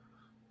 games.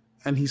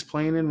 And he's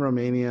playing in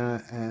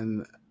Romania,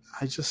 and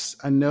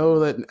I know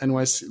that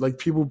NYC,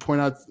 people point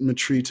out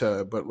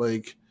Matrita, but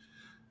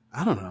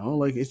I don't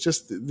know, it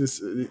just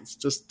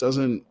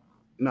doesn't.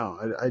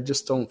 No, I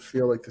just don't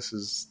feel like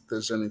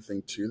there's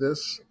anything to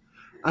this,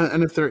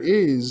 and if there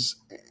is,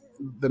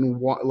 then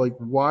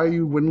why are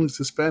you willing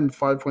to spend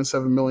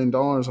 $5.7 million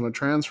on a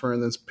transfer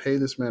and then pay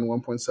this man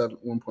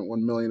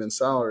 $1.1 million in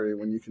salary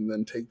when you can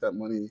then take that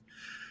money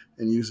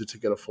and use it to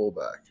get a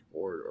fullback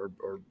or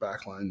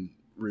backline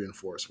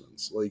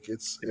reinforcements?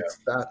 It's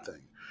that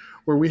thing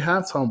where we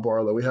have Tom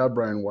Barlow, we have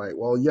Brian White.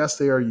 Well, yes,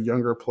 they are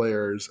younger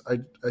players. I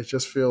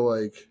just feel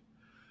like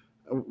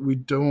we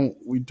don't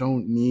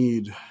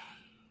need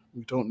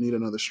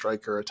another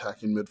striker,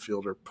 attacking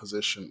midfielder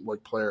position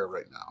player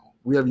right now.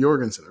 We have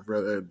Jorgensen. I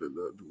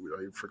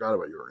forgot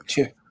about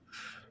Jorgensen. Yeah.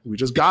 We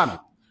just got him.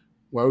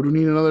 Why would we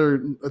need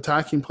another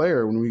attacking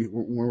player when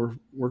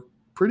we're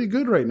pretty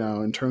good right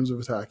now in terms of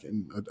attack?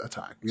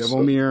 We have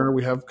Omir,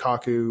 we have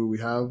Kaku, we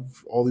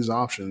have all these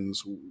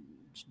options.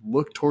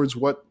 Look towards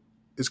what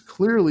is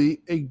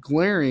clearly a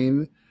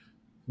glaring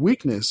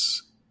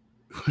weakness,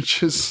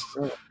 which is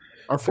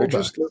our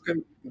fullback.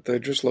 They're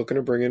just looking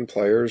to bring in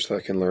players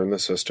that can learn the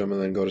system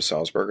and then go to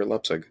Salzburg or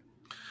Leipzig.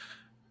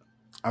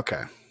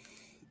 Okay.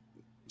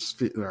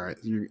 All right.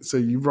 So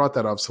you brought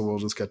that up, so we'll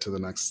just get to the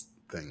next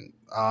thing,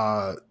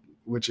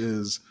 which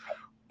is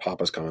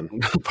Papa's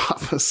gone.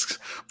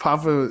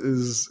 Papa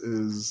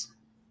is.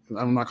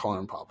 I'm not calling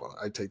him Papa.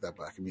 I take that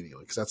back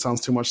immediately because that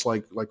sounds too much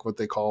like what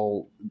they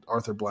call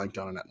Arthur Blank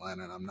down in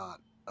Atlanta, and I'm not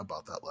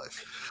about that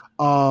life.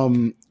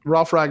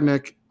 Ralf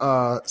Rangnick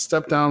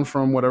stepped down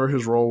from whatever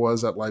his role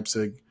was at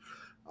Leipzig.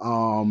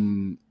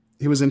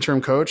 He was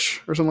interim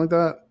coach or something like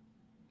that.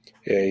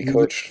 Yeah, he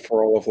coached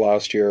for all of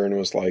last year and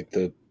was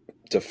the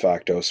de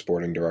facto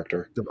sporting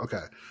director.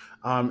 Okay.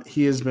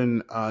 He has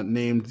been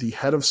named the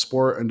head of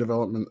sport and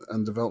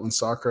development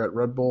soccer at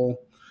Red Bull.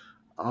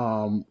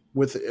 What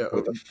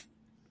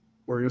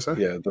were you going to say?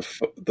 Yeah,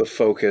 the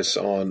focus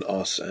on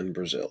us and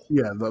Brazil.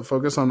 Yeah, the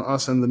focus on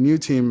us and the new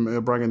team,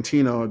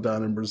 Bragantino,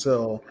 down in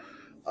Brazil.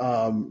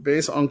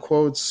 Based on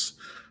quotes,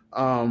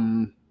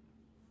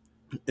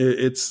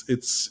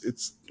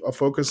 it's a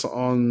focus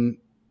on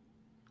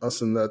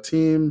us and that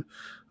team.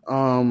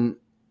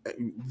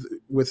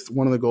 With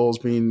one of the goals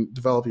being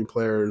developing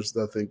players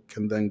that they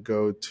can then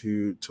go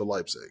to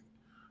Leipzig.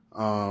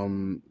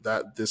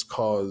 That this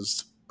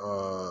caused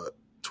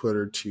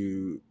Twitter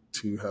to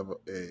have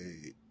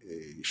a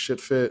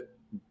shit fit,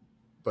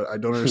 but I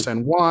don't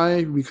understand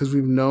why, because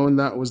we've known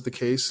that was the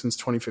case since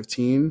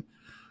 2015.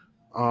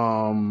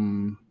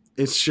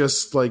 It's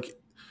just that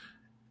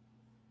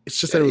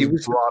it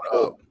was brought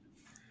up.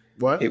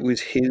 What? It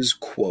was his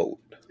quote.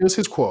 It was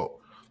his quote.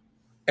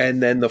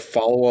 And then the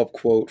follow-up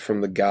quote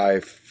from the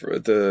guy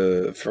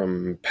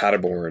from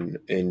Paderborn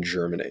in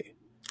Germany.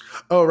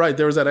 Oh, right.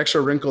 There was that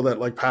extra wrinkle that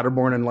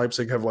Paderborn and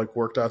Leipzig have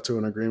worked out to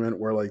an agreement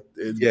where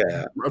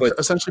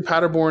essentially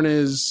Paderborn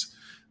is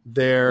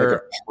their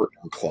a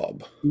partner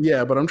club.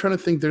 Yeah, but I'm trying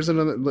to think. There's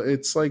another.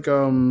 It's like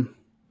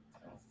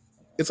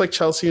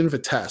Chelsea and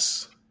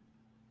Vitesse.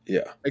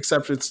 Yeah,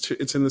 except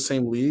it's in the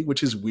same league,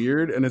 which is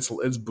weird, and it's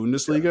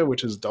Bundesliga,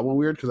 which is double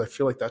weird because I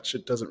feel like that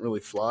shit doesn't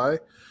really fly.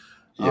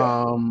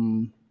 Yeah.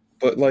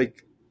 But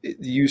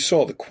you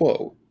saw the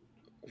quote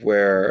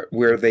where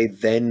they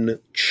then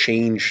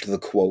changed the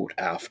quote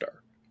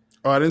after.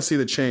 Oh, I didn't see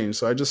the change,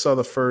 so I just saw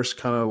the first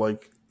kind of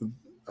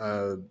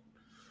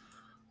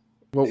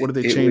what did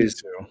they change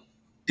to?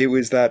 It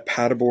was that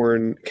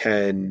Paderborn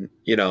can,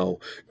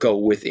 go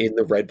within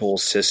the Red Bull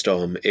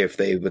system if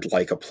they would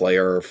like a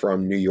player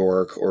from New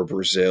York or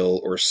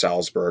Brazil or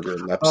Salzburg or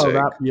Leipzig.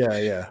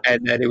 Yeah.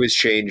 And then it was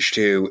changed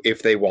to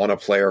if they want a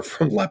player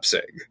from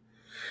Leipzig.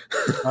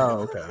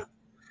 Oh, okay.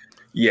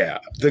 Yeah.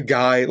 The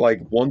guy,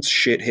 once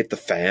shit hit the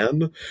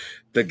fan,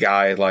 the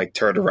guy,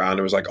 turned around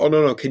and was like, oh,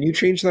 no, can you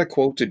change that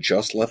quote to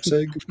just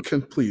Leipzig?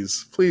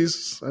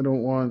 Please. I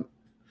don't want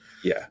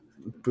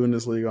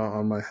Bundesliga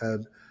on my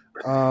head.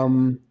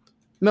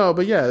 No,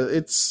 but yeah,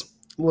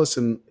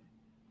 listen,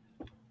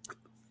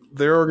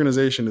 their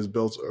organization is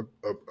built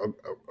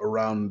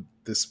around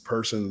this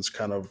person's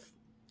kind of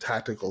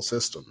tactical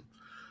system.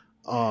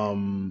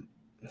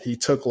 He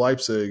took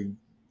Leipzig,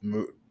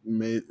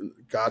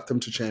 got them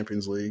to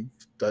Champions League,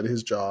 did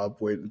his job,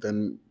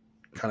 then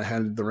kind of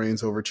handed the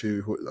reins over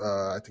to,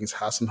 I think it's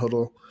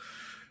Hasenhüttl,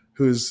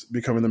 who's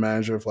becoming the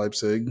manager of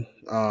Leipzig.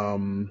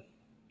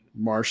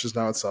 Marsch is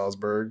now at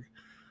Salzburg.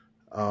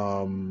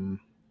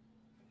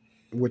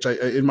 Which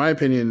in my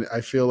opinion,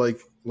 I feel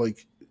like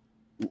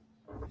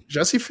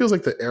Jesse feels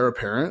like the heir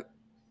apparent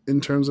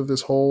in terms of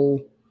this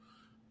whole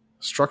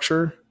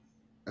structure.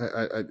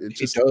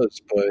 He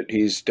does, but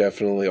he's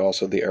definitely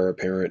also the heir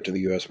apparent to the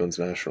U.S. men's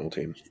national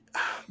team.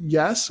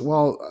 Yes.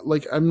 Well,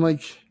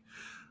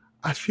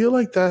 I feel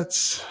like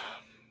that's,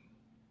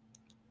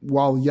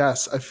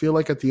 yes, I feel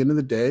like at the end of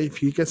the day, if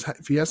he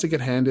has to get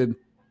handed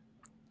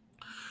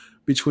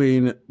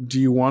between, do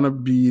you want to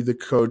be the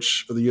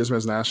coach of the U.S.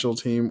 men's national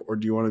team or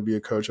do you want to be a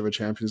coach of a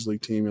Champions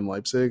League team in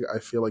Leipzig? I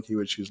feel like he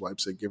would choose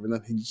Leipzig, given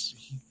that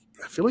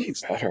I feel like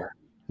he's better.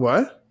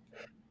 What?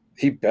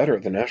 He better.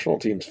 The national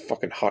team's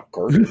fucking hot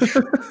garbage.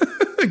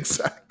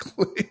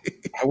 Exactly.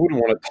 I wouldn't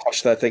want to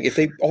touch that thing. If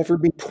they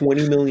offered me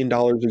 $20 million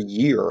a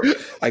year,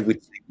 I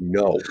would say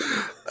no.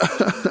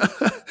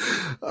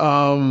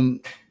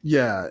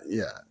 Yeah.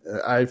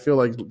 I feel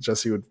like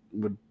Jesse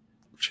would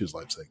choose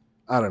Leipzig.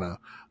 I don't know.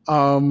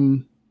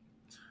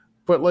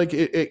 But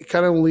it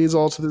kind of leads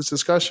all to this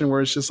discussion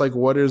where it's just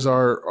what is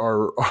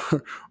our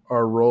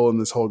role in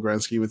this whole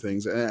grand scheme of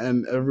things?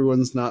 And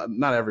everyone's not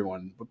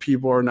everyone, but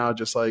people are now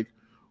just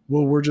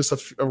well, we're just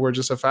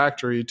a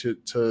factory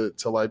to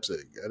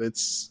Leipzig. And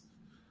it's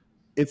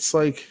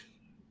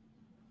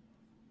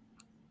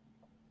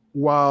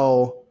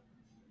while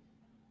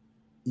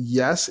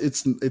yes,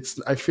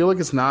 I feel like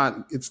it's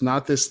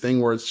not this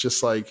thing where it's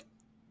just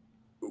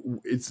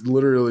it's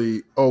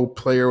literally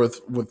player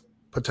with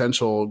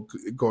potential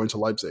going to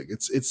Leipzig.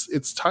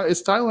 It's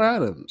Tyler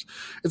Adams.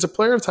 It's a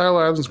player of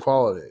Tyler Adams'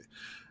 quality,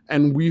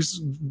 and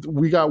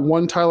we got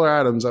one Tyler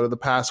Adams out of the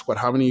past.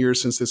 How many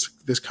years since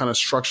this kind of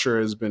structure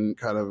has been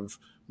kind of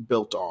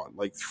built on?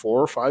 4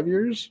 or 5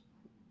 years.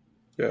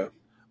 Yeah.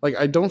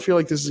 I don't feel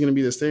like this is going to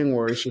be this thing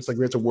where it's just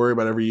we have to worry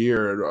about every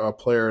year a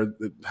player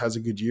that has a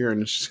good year,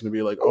 and it's just going to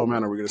be oh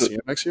man, are we going to see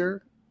him next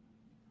year?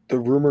 The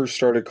rumors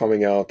started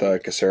coming out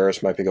that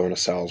Caceres might be going to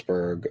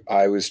Salzburg.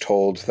 I was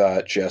told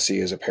that Jesse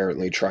is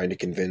apparently trying to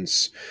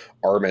convince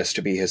Armas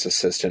to be his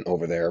assistant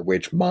over there,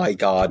 which, my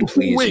God,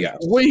 please, yes.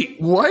 Wait,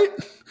 what?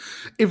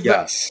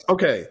 Yes.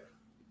 Okay.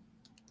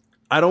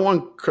 I don't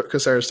want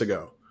Caceres to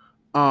go.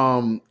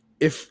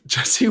 If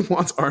Jesse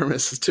wants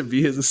Armas to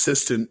be his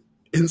assistant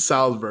in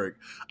Salzburg,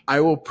 I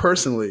will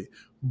personally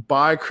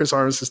buy Chris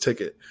Armas'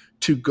 ticket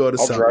to go to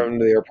I'll drive him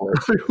to the airport.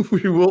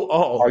 We will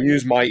all. I'll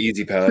use my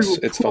Easy Pass.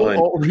 It's fine.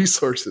 All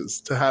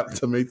resources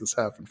to make this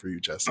happen for you,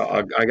 Jesse.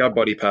 I got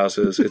buddy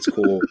passes. It's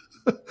cool.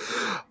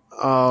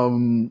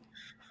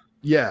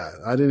 Yeah,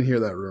 I didn't hear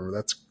that rumor.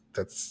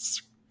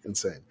 That's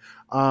insane.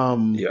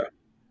 Yeah.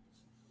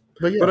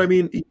 But yeah. But I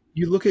mean,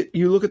 you look at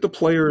the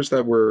players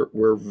that were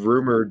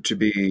rumored to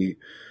be,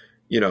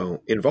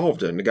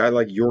 involved in a guy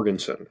like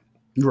Jorgensen,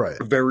 right?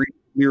 Very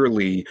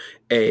clearly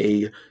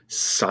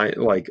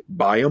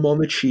buy him on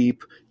the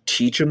cheap,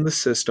 teach him the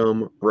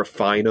system,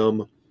 refine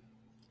him,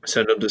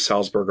 send him to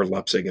Salzburg or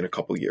Leipzig in a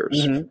couple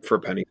years for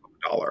a penny on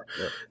the dollar.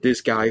 Yeah.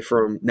 This guy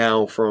from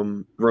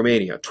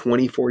Romania,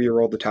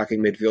 24-year-old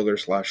attacking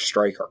midfielder /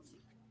 striker,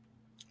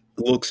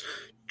 looks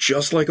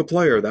just like a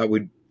player that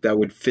would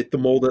fit the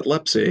mold at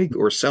Leipzig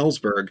or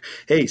Salzburg.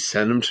 Hey,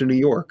 send him to New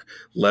York.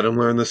 Let him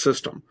learn the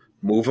system.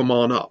 Move him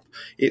on up.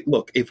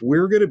 Look, if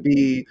we're going to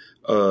be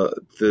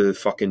the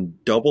fucking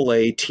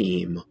AA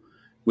team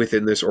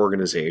within this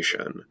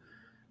organization,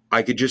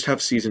 I could just have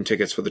season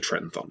tickets for the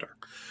Trenton Thunder.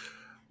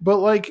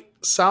 But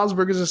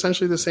Salzburg is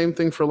essentially the same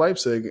thing for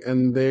Leipzig,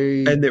 and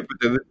they're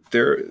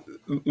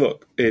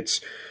look.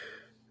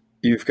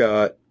 You've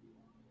got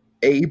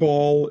A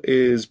ball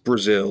is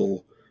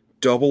Brazil,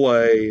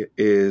 AA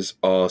is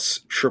us,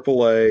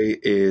 AAA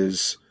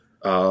is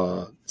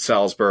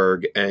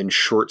Salzburg, and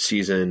short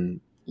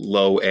season.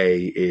 Low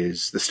A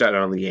is the Staten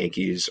Island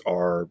Yankees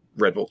are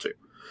Red Bull 2.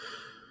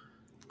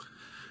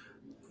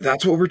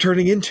 That's what we're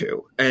turning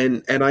into.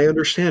 And I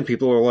understand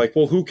people are like,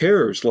 well, who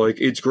cares?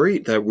 It's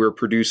great that we're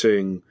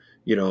producing,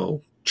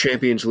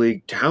 Champions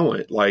League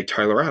talent like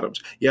Tyler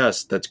Adams.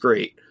 Yes, that's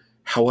great.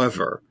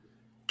 However,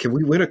 can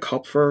we win a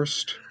cup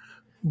first?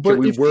 But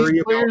we if worry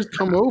these about players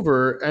come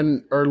over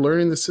and are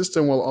learning the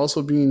system while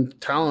also being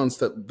talents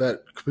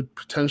that could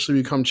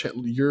potentially become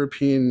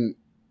European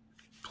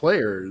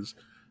players,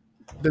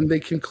 then they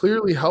can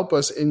clearly help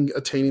us in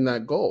attaining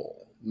that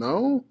goal.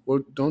 No,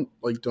 well,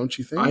 don't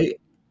you think?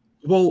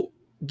 Well,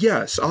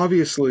 yes,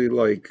 obviously,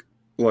 like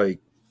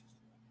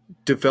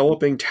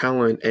developing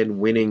talent and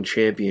winning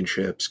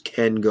championships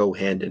can go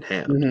hand in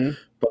hand, Mm-hmm.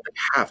 but they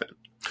haven't.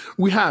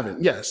 We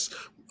haven't. Yes,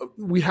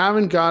 we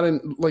haven't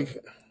gotten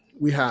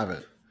we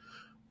haven't.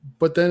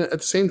 But then at the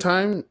same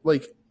time,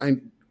 Like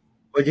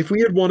if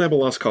we had won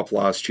MLS Cup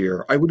last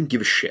year, I wouldn't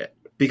give a shit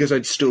because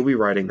I'd still be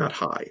riding that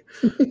high.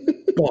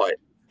 But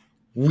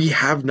we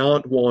have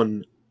not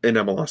won an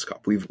MLS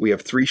Cup. We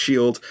have 3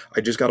 shields.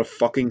 I just got a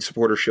fucking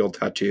supporter shield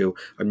tattoo.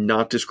 I'm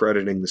not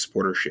discrediting the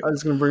supporter shield. I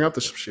was going to bring up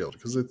the shield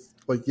because it's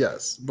like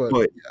yes, but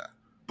yeah.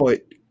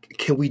 But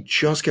can we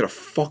just get a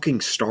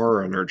fucking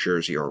star on our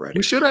jersey already?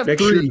 We should have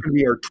Next 3. year's going to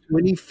be our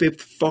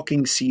 25th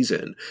fucking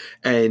season,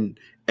 and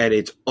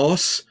it's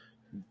us,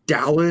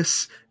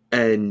 Dallas,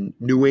 and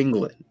New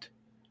England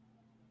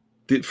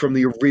from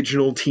the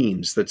original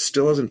teams that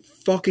still hasn't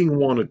fucking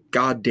won a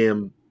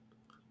goddamn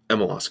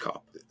MLS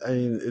Cup. I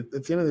mean,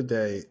 at the end of the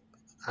day,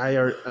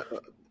 I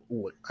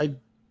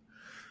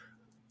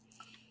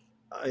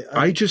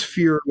just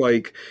fear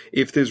like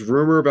if this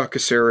rumor about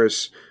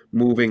Caceres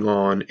moving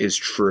on is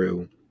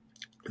true,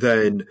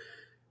 then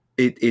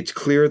it's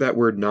clear that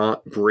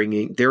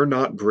they're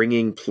not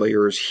bringing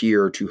players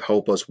here to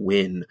help us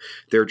win.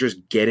 They're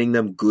just getting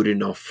them good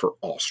enough for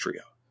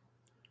Austria.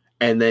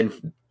 And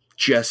then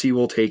Jesse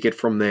will take it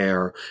from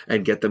there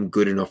and get them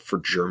good enough for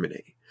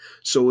Germany.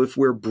 So if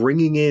we're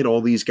bringing in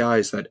all these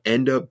guys that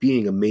end up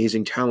being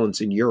amazing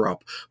talents in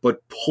Europe,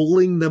 but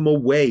pulling them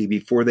away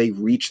before they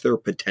reach their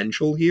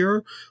potential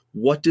here,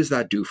 what does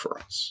that do for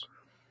us?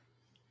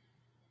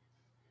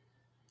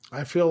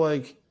 I feel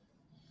like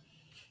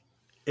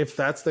if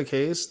that's the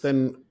case,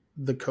 then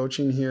the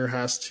coaching here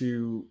has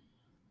to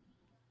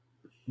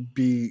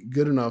be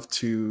good enough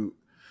to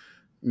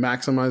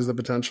maximize the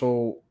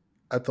potential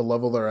at the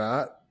level they're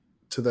at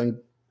to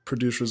then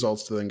produce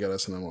results to then get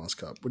us an MLS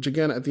Cup, which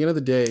again, at the end of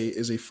the day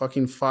is a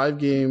fucking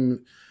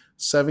 5-game,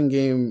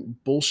 7-game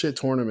bullshit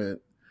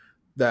tournament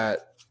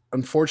that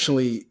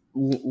unfortunately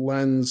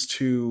lends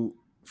to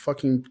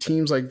fucking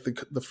teams like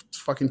the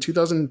fucking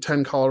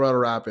 2010 Colorado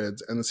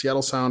Rapids and the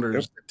Seattle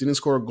Sounders that didn't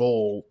score a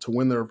goal to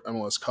win their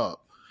MLS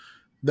Cup,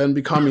 then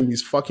becoming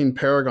these fucking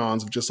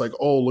paragons of just like,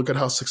 oh, look at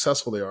how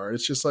successful they are.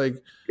 It's just like,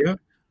 yeah.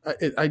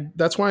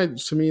 That's why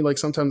to me, like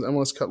sometimes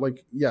MLS Cup,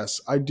 like,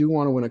 yes, I do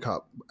want to win a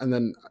cup.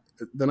 And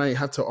then I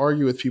have to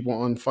argue with people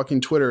on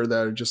fucking Twitter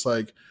that are just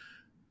like,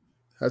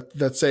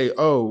 that say,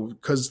 oh,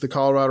 because the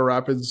Colorado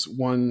Rapids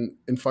won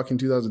in fucking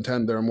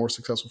 2010, they're a more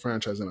successful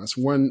franchise than us.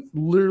 When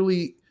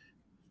literally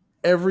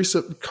every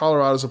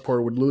Colorado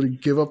supporter would literally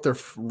give up their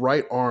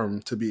right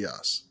arm to be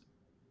us.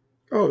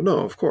 Oh, no,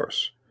 of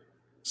course.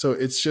 So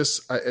it's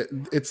just,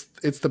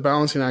 it's the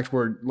balancing act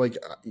where, like,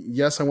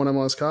 yes, I won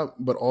MLS Cup,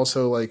 but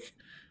also, like,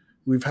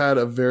 we've had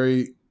a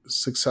very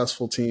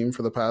successful team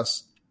for the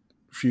past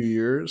few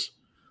years.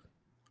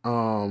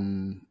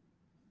 And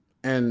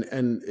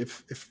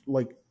if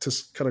like, to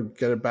kind of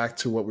get it back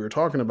to what we were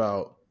talking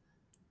about,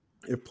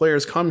 if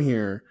players come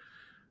here,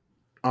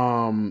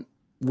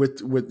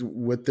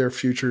 with their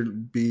future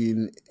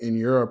being in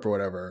Europe or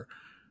whatever,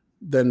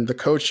 then the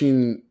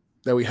coaching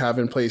that we have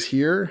in place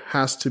here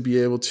has to be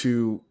able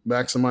to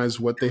maximize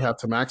what they have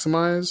to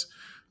maximize,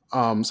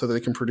 so that they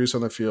can produce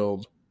on the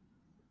field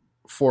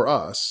for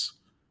us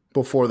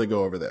before they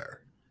go over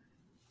there.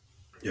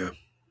 Yeah.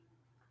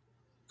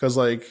 Because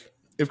like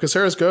if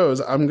Caceres goes,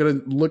 I'm going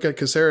to look at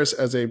Caceres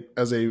as a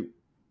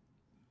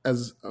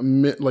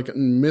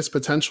missed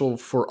potential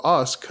for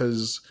us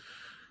because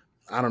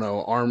I don't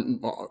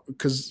know,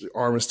 because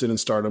Armas didn't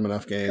start him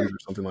enough games or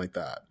something like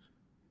that.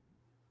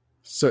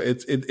 So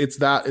that's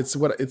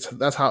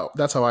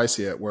how I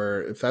see it.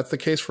 Where if that's the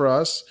case for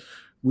us,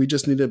 we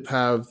just need to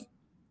have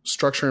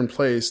structure in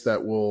place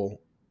that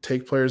will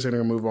take players that are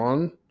going to move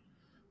on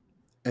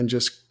and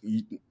just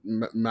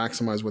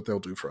maximize what they'll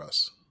do for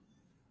us.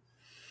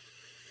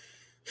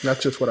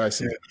 That's just what I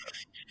see.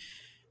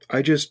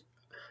 I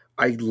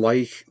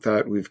like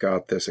that we've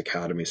got this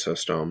academy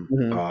system.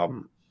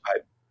 Mm-hmm.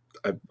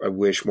 I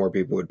wish more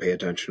people would pay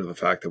attention to the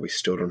fact that we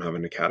still don't have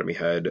an academy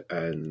head,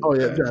 and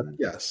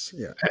yes,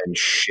 and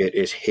shit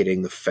is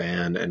hitting the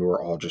fan, and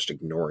we're all just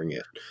ignoring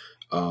it.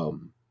 I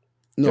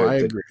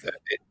agree.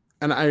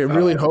 And I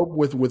really hope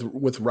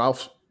with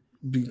Ralph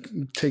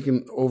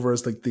taking over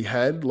as like the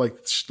head, like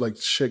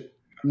shit.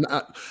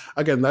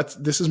 Again,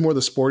 this is more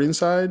the sporting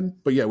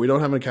side, but yeah, we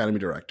don't have an academy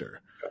director.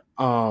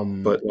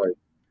 But like,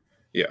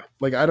 yeah,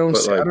 like I don't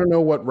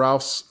know what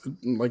Ralph's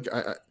like.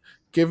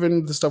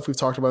 Given the stuff we've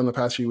talked about in the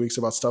past few weeks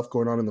about stuff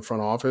going on in the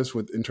front office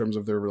in terms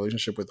of their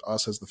relationship with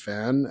us as the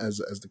fan, as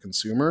the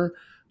consumer,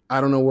 I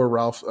don't know where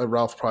Ralph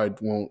probably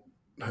won't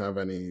have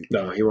any.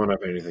 No, he won't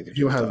have anything to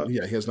do with that.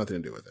 Yeah, he has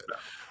nothing to do with it.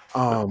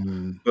 No.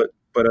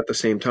 But at the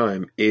same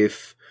time,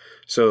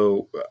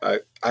 I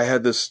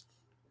had this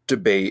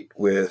debate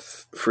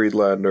with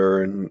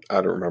Friedlander and I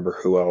don't remember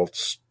who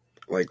else,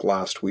 like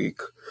last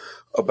week,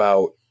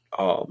 about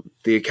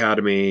the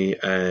academy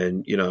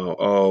and,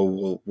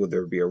 will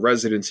there be a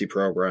residency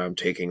program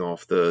taking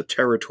off the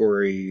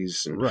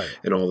territories and, Right.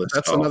 and all this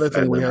That's stuff. another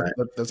thing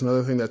and that's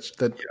another thing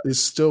that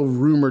is still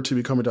rumored to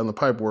be coming down the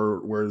pipe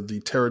where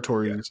the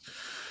territories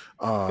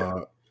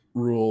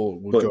rule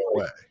would go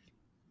away.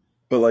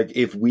 But like,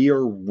 if we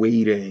are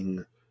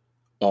waiting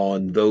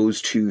on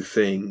those two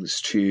things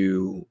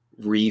to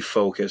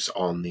refocus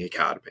on the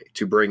academy,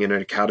 to bring in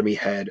an academy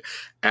head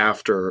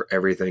after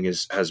everything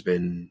has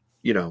been,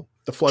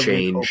 The flood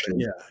changed.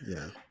 And,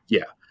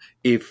 yeah.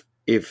 If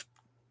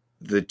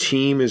the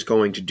team is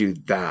going to do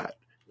that,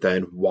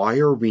 then why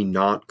are we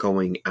not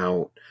going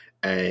out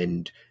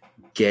and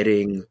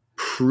getting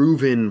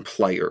proven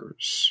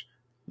players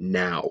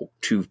now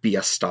to be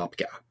a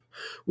stopgap?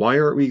 Why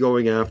aren't we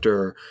going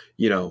after,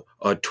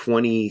 a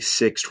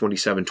 26,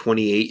 27,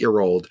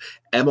 28-year-old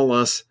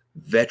MLS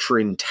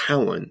veteran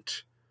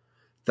talent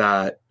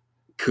that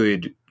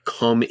could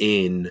come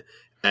in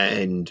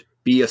and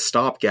be a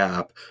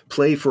stopgap,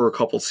 play for a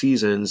couple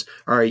seasons.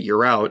 All right,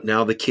 you're out.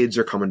 Now the kids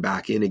are coming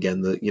back in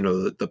again.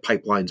 The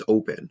pipeline's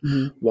open.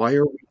 Mm-hmm. Why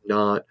are we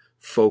not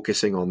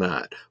focusing on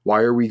that?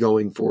 Why are we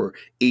going for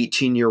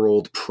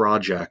 18-year-old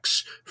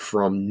projects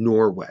from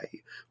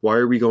Norway? Why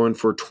are we going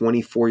for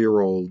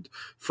 24-year-old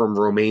from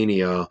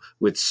Romania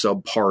with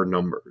subpar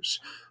numbers?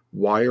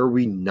 Why are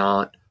we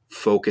not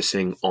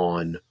focusing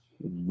on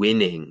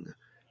winning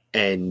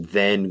and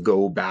then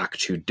go back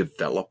to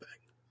developing?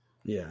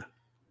 Yeah.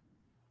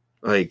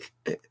 Like,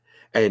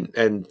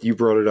 and you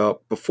brought it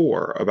up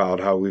before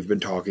about how we've been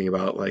talking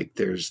about, like,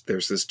 there's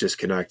this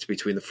disconnect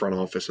between the front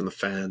office and the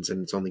fans,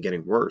 and it's only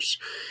getting worse.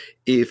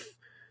 If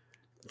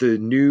the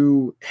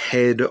new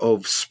head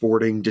of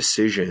sporting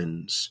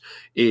decisions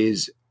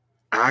is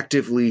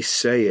actively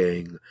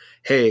saying,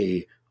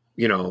 hey,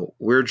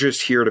 we're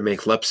just here to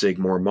make Leipzig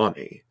more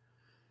money,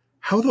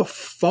 how the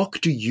fuck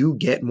do you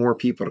get more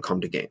people to come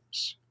to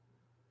games?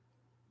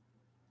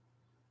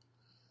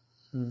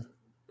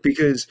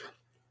 Because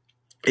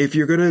if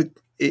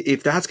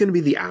that's going to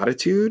be the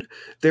attitude,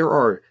 there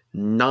are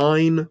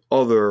 9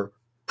 other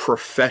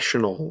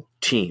professional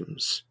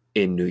teams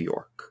in New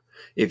York.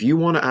 If you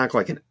want to act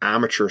like an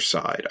amateur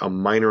side, a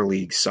minor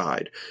league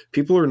side,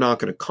 people are not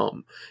going to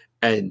come.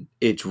 And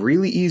it's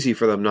really easy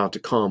for them not to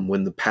come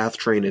when the PATH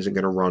train isn't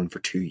going to run for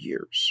 2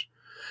 years.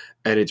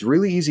 And it's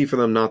really easy for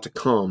them not to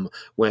come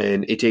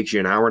when it takes you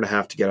an hour and a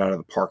half to get out of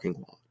the parking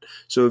lot.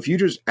 So if you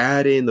just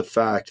add in the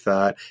fact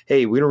that,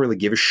 hey, we don't really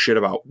give a shit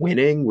about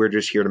winning, we're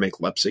just here to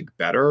make Leipzig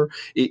better,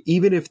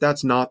 even if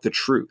that's not the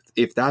truth,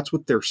 if that's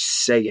what they're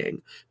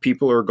saying,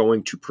 people are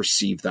going to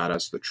perceive that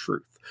as the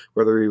truth.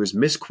 Whether he was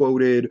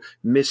misquoted,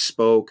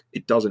 misspoke,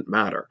 it doesn't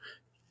matter.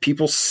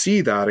 People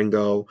see that and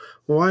go,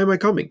 well, why am I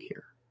coming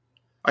here?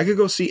 I could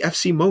go see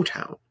FC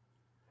Motown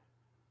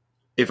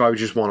if I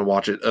just want to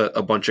watch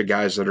a bunch of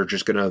guys that are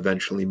just going to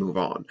eventually move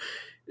on.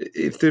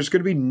 If there's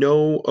going to be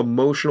no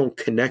emotional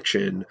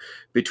connection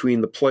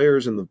between the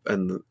players and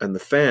the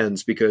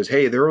fans because,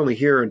 hey, they're only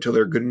here until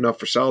they're good enough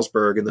for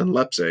Salzburg and then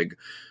Leipzig,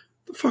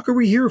 the fuck are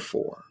we here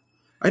for?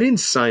 I didn't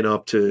sign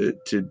up to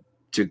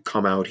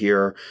come out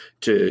here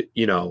to,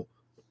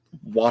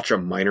 watch a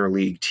minor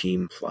league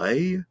team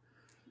play.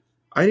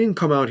 I didn't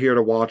come out here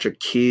to watch a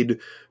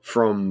kid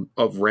from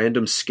a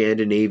random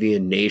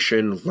Scandinavian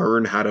nation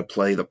learn how to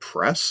play the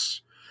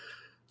press.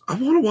 I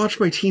want to watch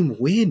my team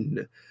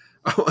win.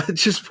 I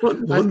just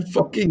want one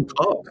fucking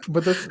cup.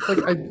 But that's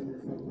like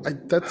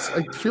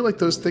I feel like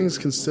those things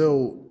can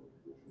still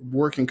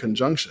work in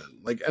conjunction.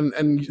 Like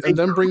and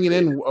then bringing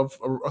in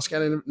a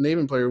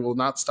Scandinavian player will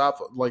not stop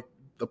like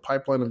the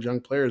pipeline of young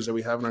players that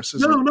we have in our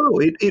system. No,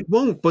 it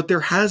won't. But there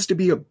has to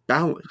be a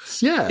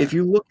balance. Yeah, if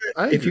you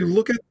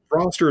look at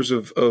rosters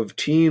of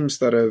teams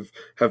that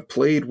have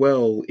played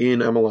well in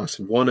MLS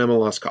and won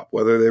MLS Cup,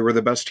 whether they were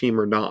the best team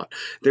or not,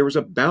 there was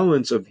a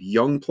balance of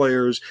young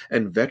players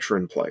and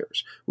veteran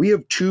players. We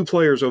have 2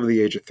 players over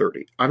the age of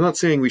 30. I'm not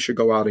saying we should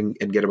go out and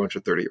get a bunch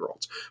of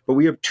 30-year-olds, but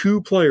we have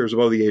 2 players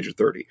above the age of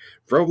 30,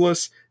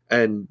 Robles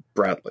and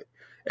Bradley.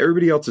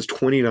 Everybody else is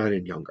 29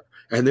 and younger,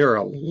 and they're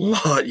a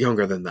lot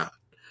younger than that.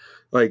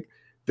 Like,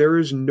 there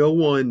is no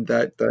one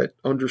that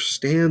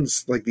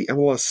understands like the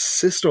MLS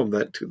system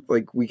that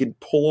like we can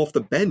pull off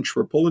the bench.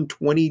 We're pulling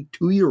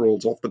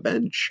 22-year-olds off the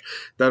bench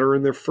that are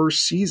in their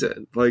first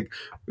season. Like,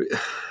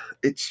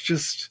 it's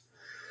just,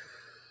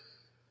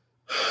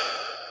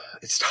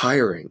 it's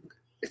tiring.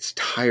 It's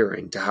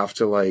tiring to have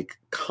to like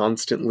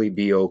constantly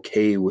be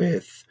okay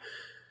with,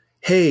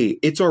 hey,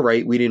 it's all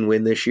right, we didn't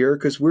win this year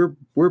because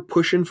we're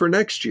pushing for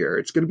next year.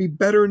 It's going to be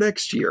better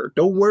next year.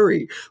 Don't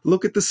worry.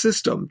 Look at the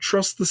system.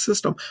 Trust the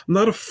system. I'm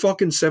not a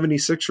fucking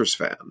 76ers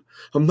fan.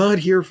 I'm not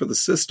here for the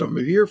system.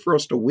 I'm here for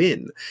us to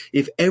win.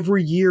 If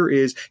every year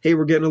is, hey,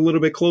 we're getting a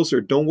little bit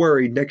closer, don't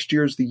worry, next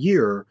year's the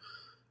year.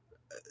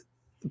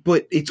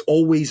 But it's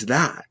always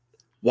that.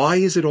 Why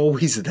is it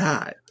always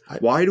that?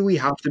 Why do we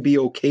have to be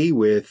okay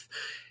with,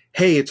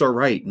 hey, it's all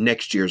right,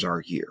 next year's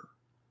our year?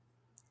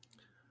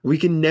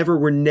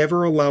 We're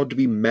never allowed to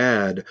be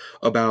mad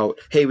about,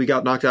 hey, we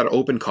got knocked out of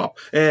Open Cup.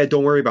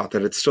 Don't worry about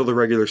that. It's still the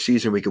regular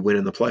season. We could win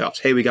in the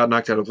playoffs. Hey, we got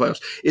knocked out of the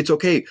playoffs. It's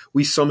okay.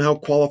 We somehow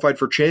qualified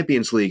for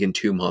Champions League in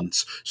 2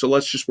 months. So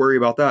let's just worry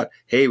about that.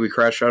 Hey, we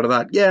crashed out of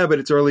that. Yeah, but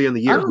it's early in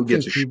the year. Who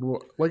gives a shit?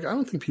 I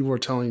don't think people are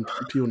telling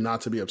people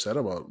not to be upset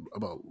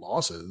about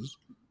losses.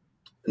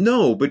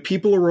 No, but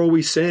people are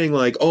always saying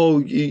like, oh,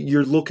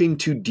 you're looking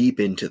too deep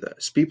into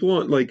this. People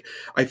aren't like,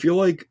 I feel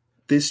like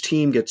this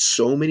team gets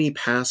so many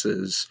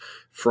passes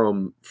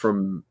from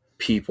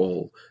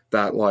people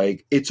that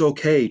like, it's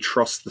okay,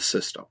 trust the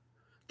system.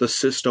 The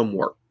system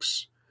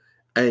works.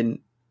 And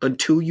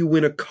until you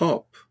win a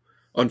cup,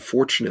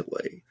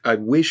 unfortunately, I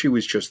wish it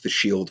was just the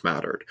Shield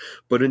mattered,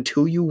 but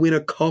until you win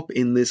a cup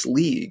in this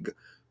league,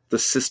 the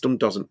system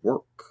doesn't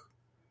work.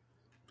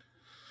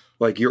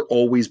 Like, you're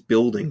always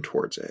building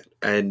towards it.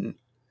 And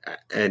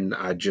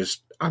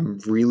I'm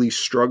really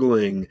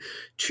struggling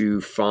to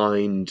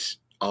find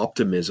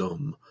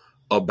optimism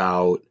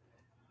about,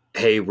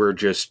 hey, they're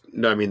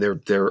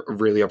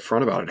really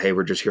upfront about it. Hey,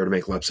 we're just here to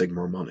make Leipzig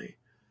more money.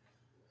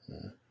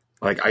 Yeah.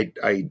 Like,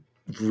 I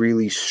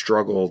really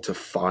struggle to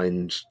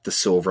find the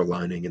silver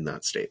lining in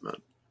that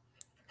statement.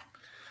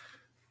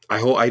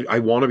 I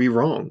want to be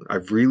wrong. I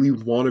really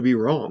want to be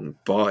wrong,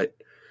 but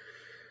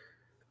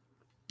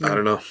I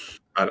don't know.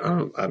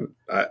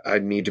 I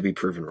need to be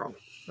proven wrong.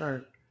 All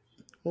right.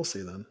 We'll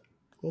see then.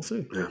 We'll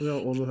see. Yeah.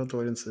 We'll have to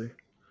wait and see.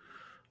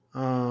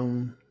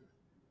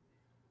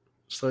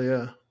 So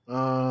yeah.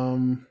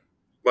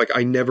 Like,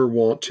 I never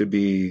want to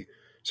be,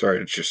 sorry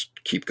to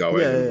just keep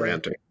going and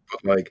ranting,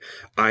 but like,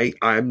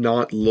 I'm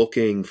not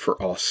looking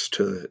for us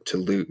to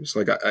lose.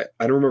 Like, I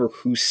don't remember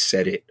who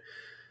said it.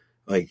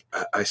 Like,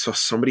 I saw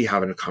somebody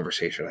having a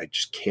conversation. I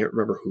just can't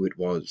remember who it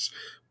was,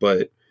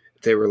 but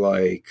they were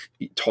like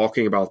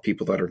talking about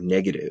people that are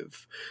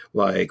negative,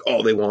 like,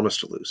 oh, they want us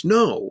to lose.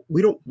 No,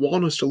 we don't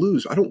want us to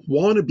lose. I don't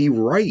want to be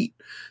right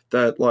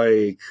that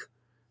like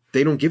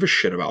they don't give a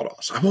shit about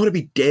us. I want to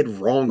be dead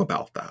wrong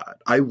about that.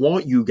 I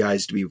want you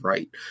guys to be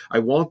right. I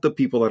want the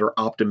people that are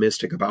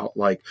optimistic about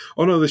like,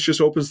 oh no, this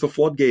just opens the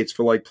floodgates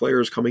for like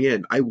players coming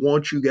in. I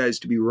want you guys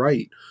to be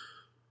right.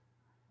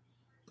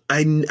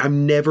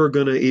 I'm never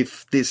gonna,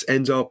 if this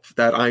ends up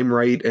that I'm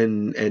right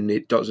and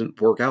it doesn't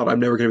work out,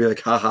 I'm never gonna be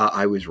like, haha,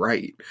 I was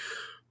right.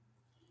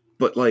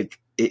 But like,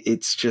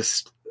 it's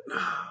just,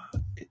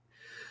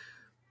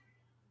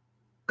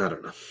 I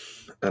don't know.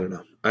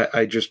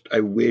 I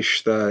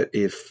wish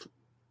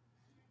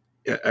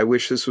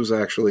this was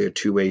actually a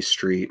two-way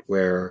street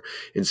where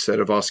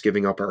instead of us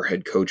giving up our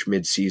head coach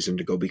mid-season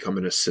to go become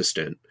an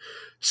assistant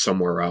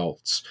somewhere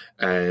else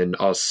and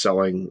us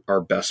selling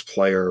our best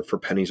player for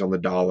pennies on the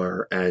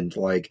dollar and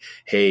like,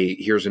 hey,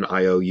 here's an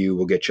IOU,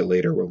 we'll get you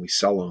later when we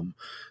sell them.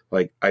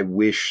 Like, I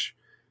wish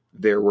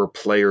there were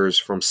players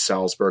from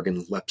Salzburg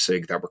and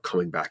Leipzig that were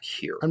coming back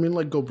here. I mean,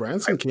 like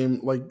Gilbranson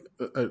came like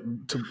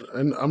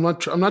and I'm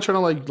not trying to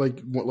like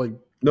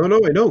No,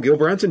 I know.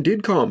 Gilbranson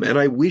did come, and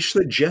I wish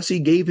that Jesse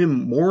gave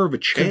him more of a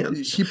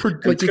chance.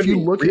 If you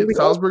look at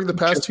Salzburg the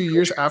past 2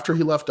 years after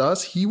he left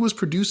us, he was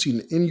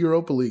producing in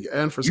Europa League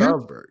and for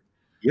Salzburg.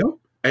 Yep.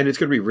 And it's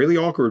going to be really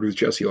awkward with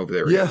Jesse over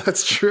there. Yeah,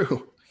 that's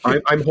true.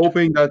 I'm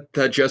hoping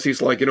that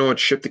Jesse's like, you know what,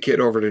 ship the kid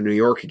over to New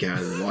York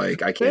again.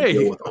 Like, I can't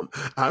deal with him.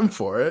 I'm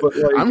for it. But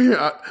like, I'm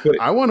here.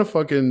 I want a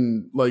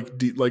fucking like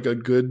a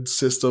good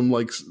system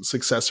like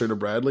successor to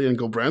Bradley, and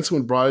Gilbranson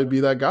would probably be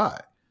that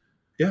guy.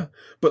 Yeah,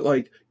 but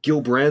like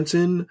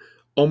Gilbranson,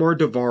 Omar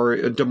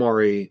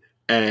Damari,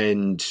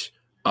 and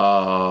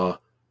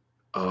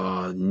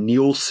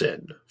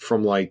Nielsen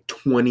from like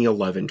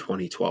 2011,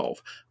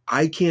 2012.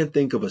 I can't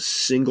think of a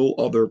single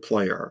other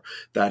player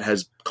that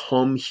has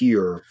come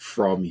here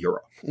from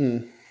Europe.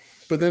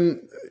 But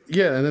then,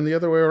 yeah, and then the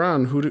other way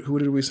around, who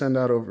did we send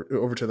out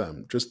over to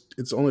them? Just,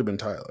 it's only been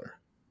Tyler.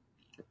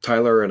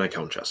 And I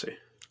count Jesse.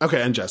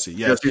 Okay, and Jesse.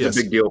 Yeah, Jesse's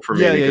a big deal for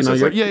me. Yeah,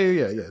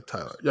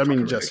 Tyler. I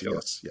mean, Jesse.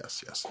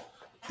 Yes.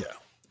 Yeah.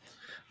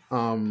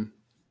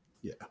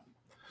 Yeah.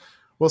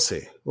 We'll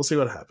see. We'll see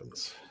what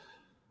happens.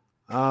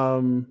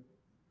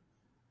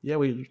 Yeah,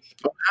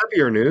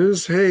 happier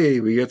news.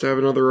 Hey, we get to have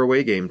another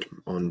away game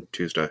on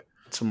Tuesday.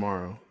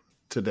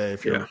 Today,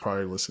 if you're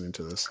probably listening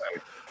to this.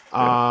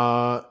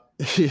 The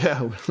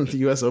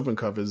U.S. Open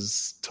Cup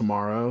is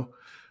tomorrow.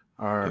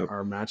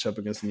 Our matchup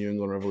against the New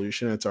England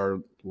Revolution. It's our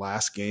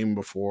last game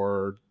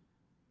before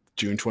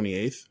June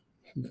 28th.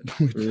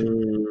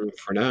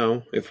 For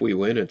now, if we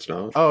win, it's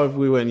not. Oh, if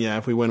we win, we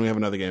have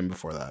another game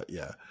before that.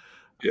 Yeah.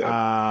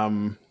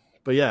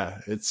 But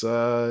yeah, it's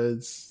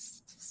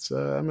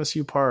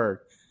MSU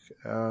Park,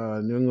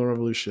 New England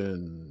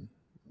Revolution.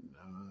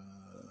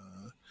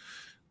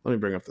 Let me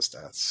bring up the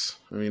stats.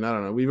 I mean, I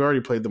don't know. We've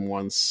already played them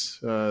once.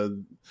 They're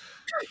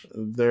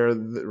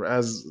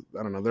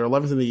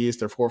 11th in the East.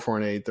 They're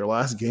 4-4-8. Their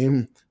last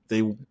game,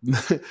 they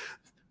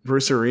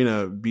Bruce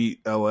Arena beat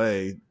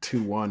LA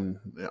 2-1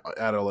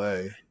 at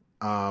LA.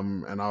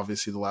 And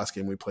obviously the last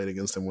game we played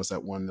against them was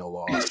that 1-0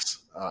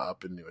 loss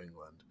up in New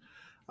England.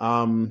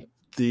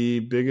 The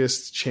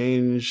biggest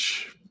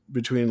change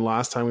between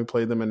last time we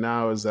played them and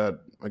now is that,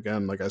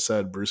 again, like I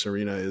said, Bruce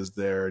Arena is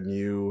their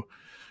new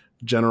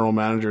general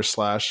manager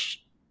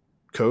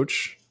 /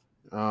 coach,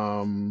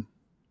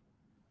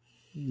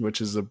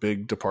 which is a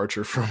big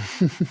departure from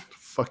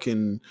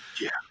fucking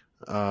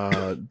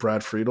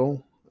Brad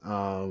Friedel.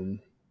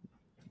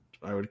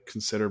 I would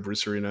consider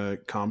Bruce Arena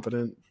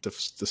competent,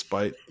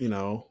 despite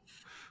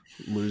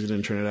losing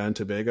in Trinidad and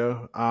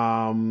Tobago.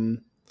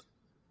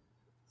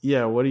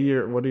 The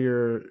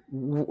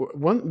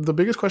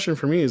biggest question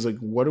for me is like,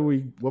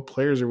 what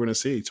players are we going to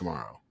see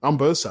tomorrow on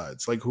both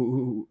sides? Like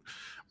who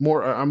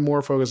more? I'm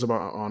more focused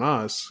on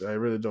us. I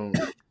really don't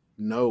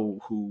know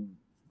who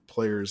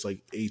players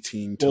like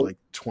 18 to like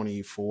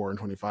 24 and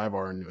 25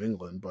 are in New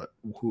England, but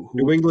who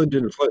New England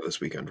didn't play this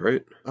weekend,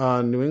 right?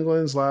 New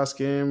England's last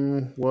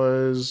game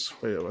was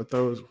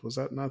was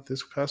that not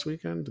this past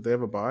weekend? Did they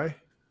have a bye?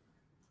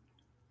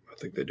 I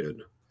think they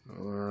did.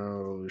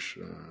 Let me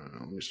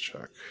just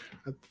check.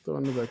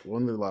 When did they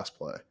last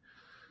play?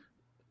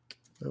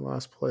 They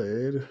last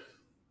played.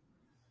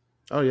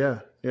 Oh yeah.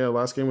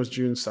 Last game was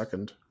June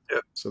 2nd.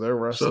 Yeah. So they're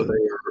rested. So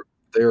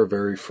they are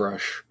very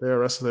fresh. They are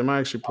rested. They might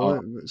actually play.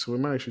 So we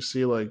might actually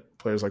see like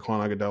players like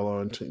Juan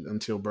Agudelo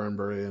and Teal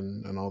Burnbury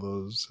and all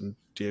those, and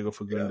Diego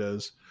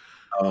Fagundes.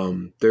 Yeah.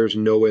 There's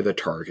no way that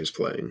Tarek is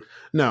playing.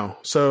 No.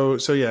 So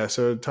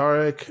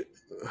Tarek.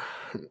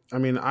 I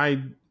mean,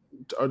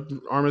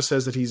 Armis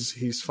says that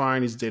he's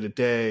fine. He's day to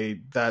day.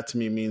 That to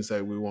me means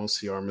that we won't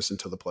see Armis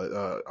until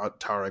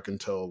Tarek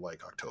until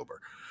like October.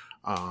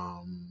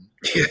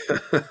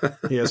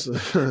 Yes,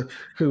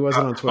 who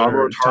wasn't on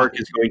Twitter? Tarek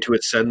is going to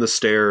ascend the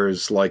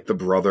stairs like the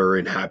brother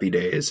in Happy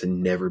Days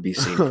and never be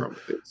seen from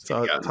it.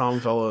 Tom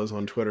Fellows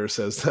on Twitter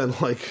says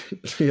that like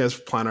he has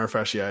plantar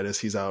fasciitis.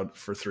 He's out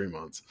for 3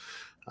 months.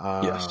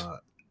 Yes.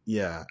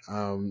 Yeah.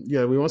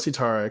 We won't see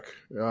Tarek.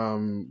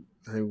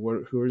 Who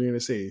are you going to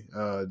see?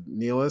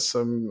 Nealis,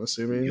 I'm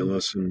assuming.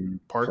 Nealis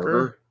and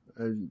Parker.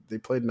 They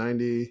played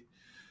 90.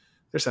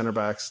 They're center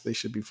backs. They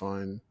should be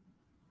fine.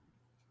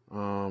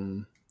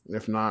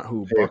 If not,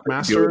 who?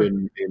 Buckmaster? Do it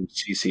in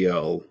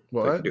CCL.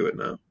 What? They could do it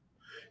now.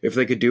 If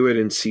they could do it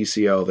in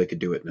CCL, they could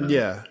do it now.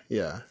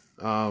 Yeah.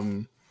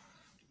 I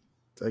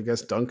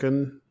guess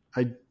Duncan.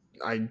 I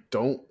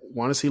don't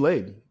want to see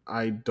Lade.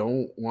 I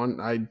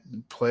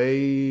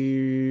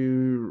play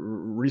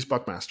Reese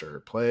Buckmaster.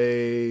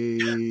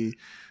 Play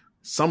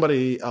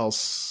somebody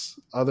else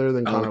other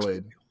than Connor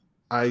Lade.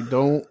 I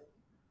don't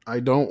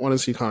want to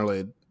see Connor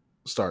Lade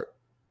start.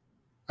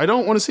 I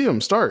don't want to see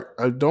him start.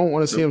 I don't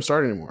want to see him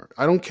start anymore.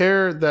 I don't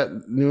care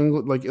that New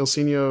England, like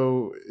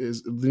Ilsinho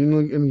is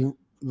the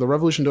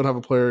Revolution don't have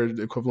a player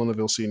equivalent of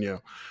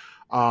Ilsinho.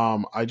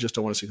 I just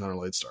don't want to see Connor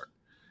Lade start.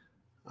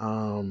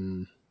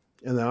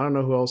 And then I don't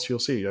know who else you'll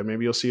see.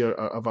 Maybe you'll see a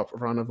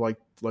run of like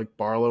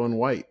Barlow and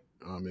White.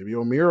 Maybe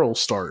O'Meara will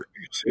start.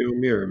 You'll see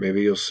O'Meara.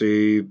 Maybe you'll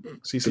see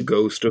the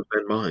ghost of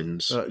Ben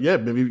Mines.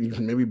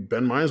 Maybe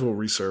Ben Mines will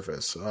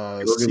resurface.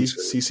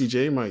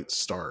 CCJ might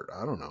start.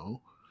 I don't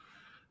know.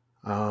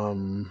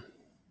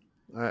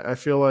 I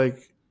feel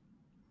like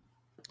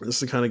this is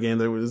the kind of game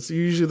that it's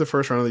usually the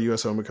first round of the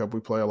US Open Cup. We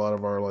play a lot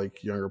of our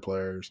like younger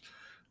players.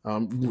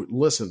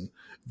 Listen,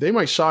 they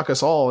might shock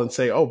us all and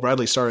say, "Oh,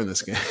 Bradley's starting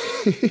this game."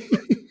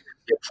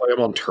 Play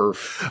him on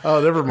turf.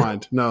 Oh, never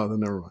mind. No,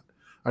 then never mind.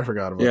 I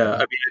forgot about that. I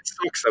mean, it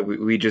sucks that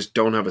we just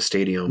don't have a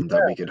stadium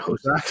that we could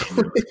host.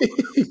 Exactly.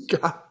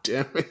 God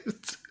damn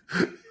it.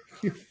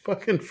 You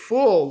fucking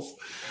fools.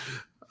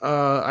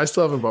 I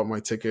still haven't bought my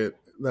ticket.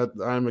 That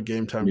I'm a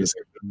game time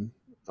decision.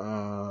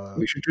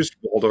 We should just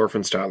Waldorf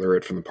and Statler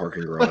it from the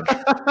parking garage.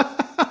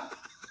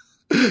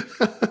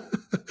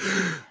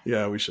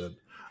 Yeah, we should.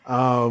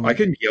 I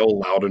can yell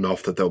loud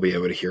enough that they'll be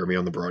able to hear me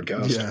on the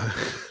broadcast. Yeah.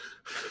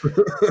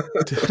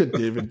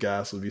 David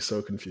Gass would be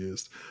so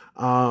confused.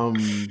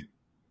 It's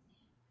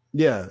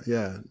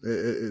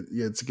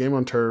a game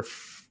on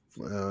turf.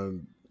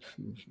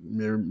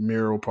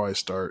 Mir will probably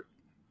start.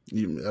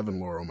 Even Evan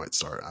Laurel might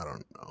start. I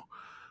don't know.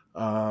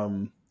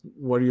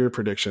 What are your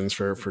predictions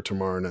for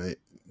tomorrow night?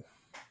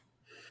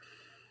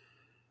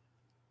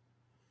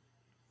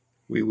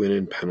 We win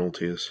in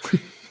penalties.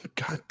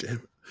 God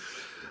damn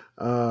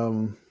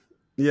it.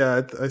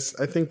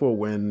 I think we'll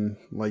win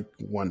like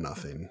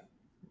 1-0.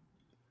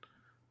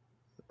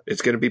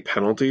 It's going to be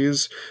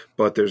penalties,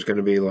 but there's going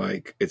to be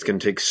it's going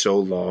to take so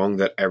long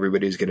that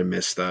everybody's going to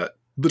miss that.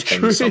 The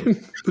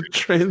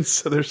train,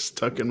 so they're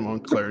stuck in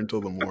Montclair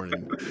until the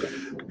morning.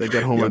 They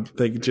get home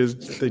they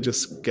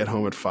just get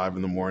home at 5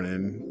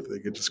 a.m. They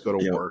could just go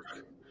to work.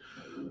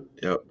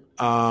 Yep.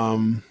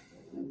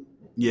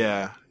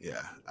 Yeah.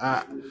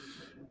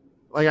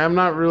 I'm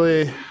not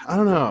really. I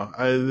don't know.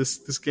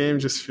 This game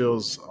just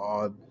feels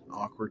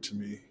awkward to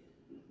me.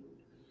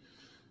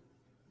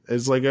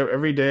 It's like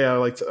every day I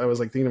was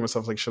thinking to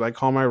myself, like, should I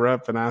call my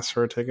rep and ask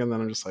for a ticket? And then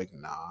I'm just like,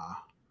 nah.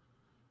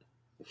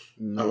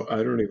 No,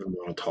 I don't even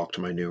want to talk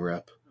to my new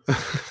rep.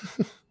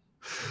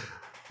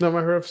 No,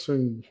 my rep's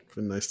been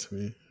nice to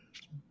me,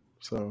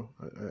 so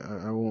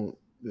I won't.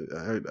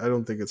 I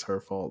don't think it's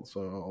her fault.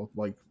 So I'll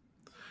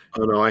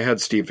Oh no, I had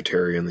Steve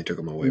Viteri and they took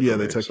him away. Yeah, from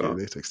they me, took so. you.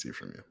 They took Steve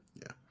from you.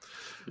 Yeah,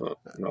 No,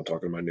 I'm not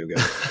talking to my new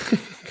guy.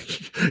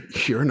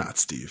 you're not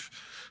Steve.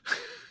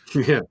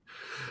 Yeah,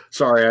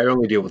 sorry, I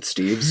only deal with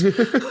Steves.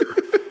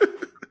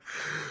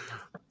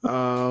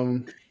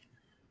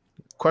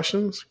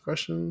 Questions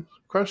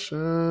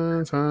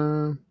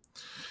time.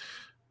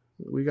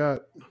 We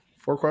got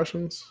 4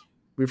 questions.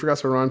 We forgot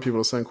to remind people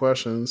to send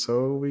questions,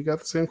 so we got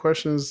the same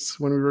questions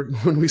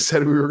when we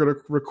said we were going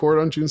to record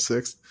on June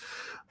 6th.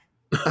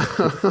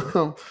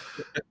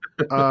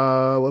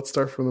 Let's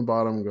start from the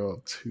bottom and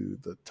go to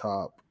the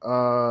top.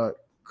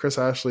 Chris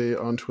Ashley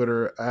on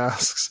Twitter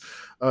asks,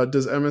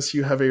 does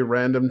MSU have a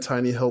random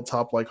tiny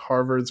hilltop like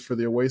Harvard's for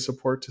the away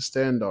support to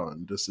stand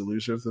on? Does the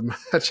loser of the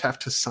match have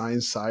to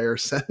sign Sire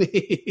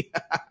Senni?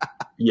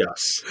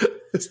 Yes.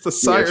 It's the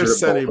Sire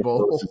Senni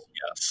Bowl.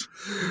 Yes.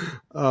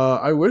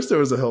 I wish there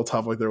was a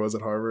hilltop like there was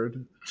at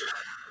Harvard.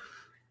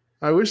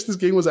 I wish this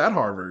game was at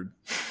Harvard.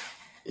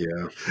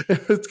 Yeah.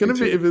 If it's gonna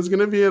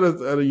be at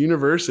a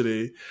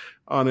university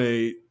on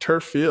a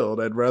turf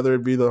field, I'd rather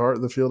it be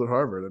the field at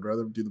Harvard. I'd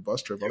rather do the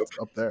bus trip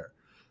up there.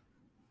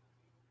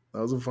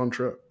 That was a fun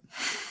trip.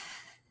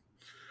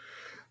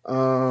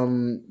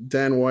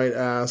 Dan White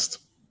asked,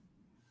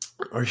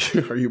 "Are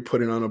you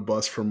putting on a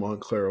bus from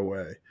Montclair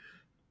away?"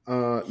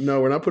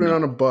 No, we're not putting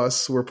on a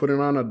bus. We're putting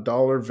on a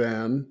dollar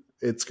van.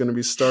 It's going to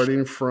be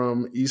starting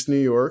from East New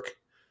York.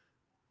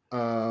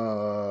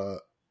 Going.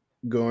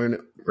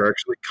 We're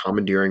actually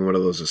commandeering one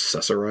of those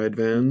accessoride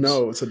vans.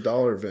 No, it's a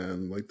dollar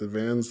van, like the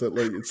vans that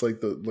it's like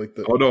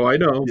the. Oh no, I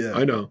know. Yeah,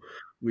 I know.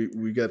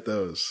 We get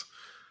those.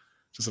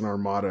 Just an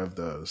armada of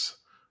those.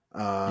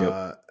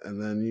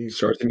 And then you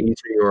starts in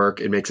East New York.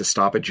 It makes a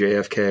stop at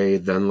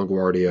JFK, then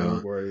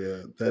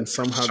LaGuardia. Then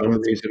somehow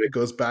it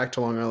goes back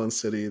to Long Island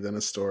City, then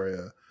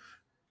Astoria.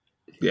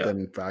 Yeah.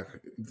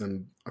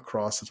 Then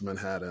across to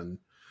Manhattan.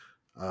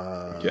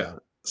 Yeah.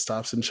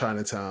 Stops in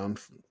Chinatown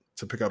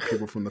to pick up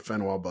people from the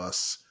Fenway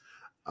bus,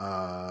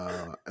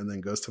 and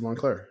then goes to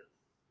Montclair.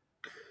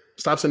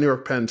 Stops in New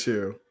York Penn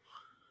too.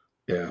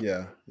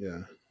 Yeah.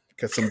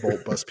 Get some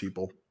Bolt bus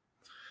people.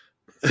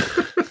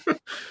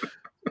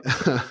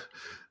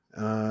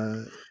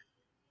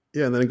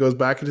 And then it goes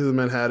back into the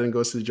Manhattan,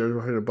 goes to the George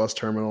Washington bus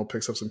terminal,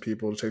 picks up some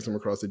people, takes them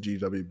across the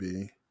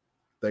GWB,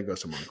 then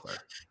goes to Montclair.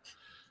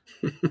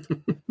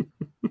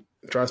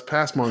 Drives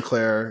past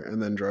Montclair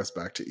and then drives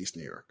back to East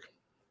New York.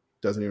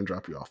 Doesn't even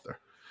drop you off there.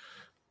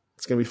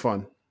 It's gonna be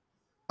fun.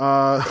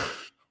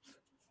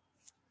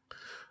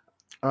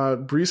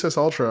 Brees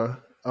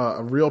Ultra,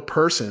 a real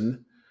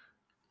person.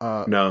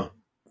 No,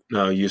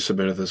 you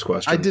submitted this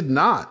question. I did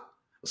not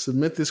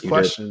submit this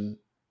question.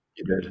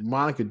 You did.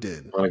 Monica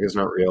did. Monica's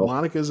not real.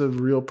 Monica's a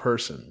real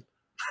person.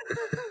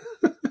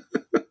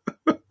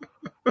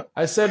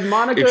 I said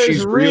Monica if she's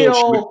is real.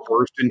 She would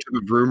burst into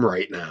the room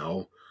right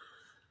now.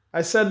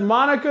 I said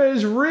Monica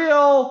is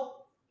real.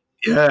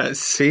 Yeah,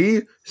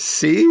 see?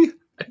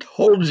 I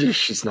told you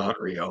she's not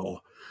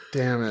real.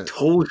 Damn it. I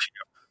told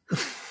you.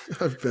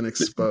 I've been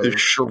exposed. The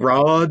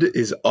charade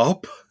is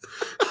up.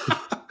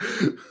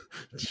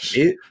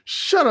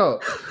 Shut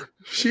up.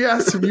 She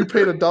asked if you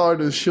paid $1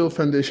 to the Shield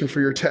Foundation for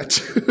your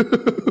tattoo.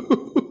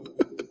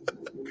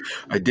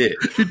 I did.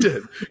 You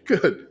did.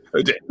 Good.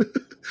 I did.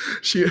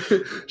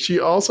 She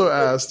also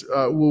asked,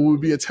 will we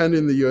be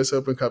attending the U.S.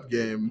 Open Cup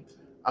game?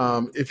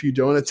 If you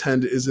don't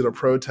attend, is it a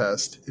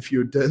protest? If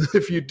you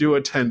do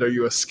attend, are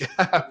you a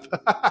scab?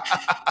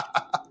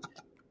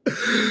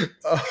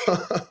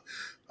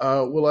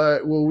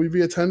 Will we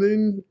be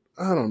attending?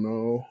 I don't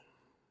know.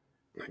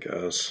 I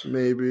guess.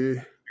 Maybe.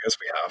 I guess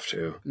we have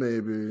to.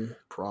 Maybe.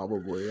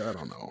 Probably. I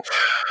don't know.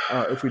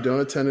 If we don't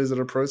attend, is it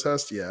a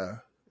protest? Yeah.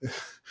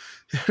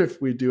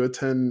 If we do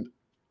attend,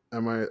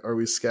 are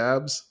we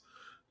scabs?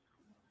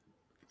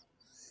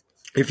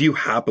 If you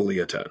happily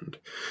attend.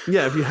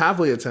 Yeah, if you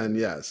happily attend,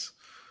 yes.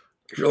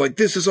 If you're like,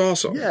 this is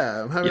awesome.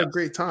 Yeah, I'm having a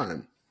great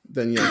time.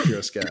 Then yes, you're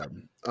a scab.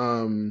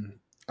 I'm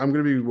going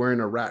to be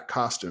wearing a rat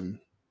costume.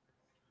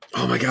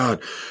 Oh my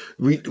God.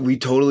 We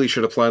totally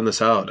should have planned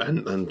this out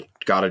and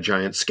got a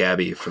giant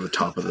scabby for the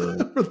top of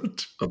the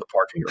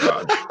parking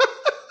garage.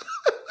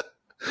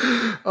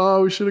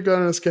 Oh, we should have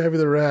gotten a Scabby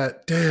the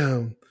Rat.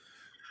 Damn.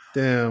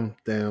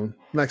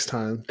 Next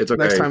time. It's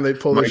okay. Next time they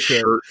pull my this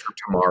shit. shirt for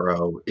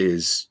tomorrow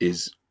is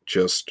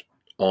just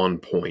on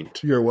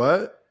point. Your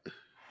what?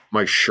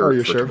 My shirt.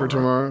 Your shirt for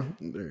tomorrow?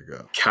 There you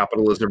go.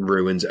 Capitalism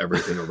ruins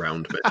everything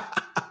around me.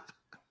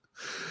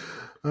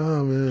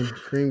 Oh man,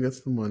 Cream gets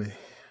the money.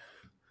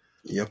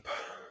 Yep.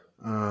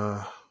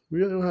 We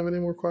don't have any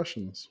more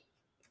questions.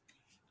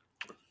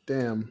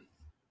 Damn.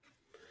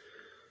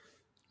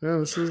 Yeah,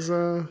 this is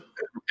and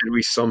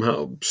we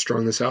somehow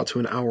strung this out to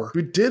an hour.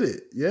 We did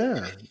it.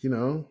 Yeah. You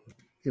know,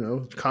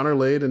 Connor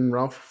Lade and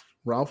Ralph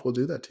will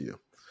do that to you.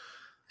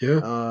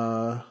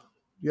 Yeah.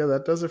 Yeah,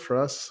 that does it for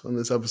us on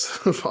this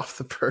episode of Off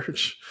the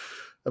Perch.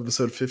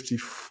 Episode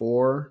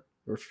 54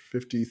 or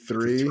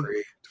 53.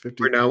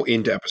 50. We're now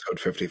into episode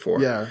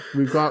 54. Yeah,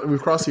 we've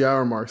crossed the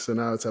hour mark, so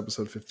now it's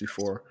episode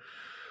 54.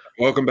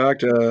 Welcome back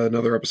to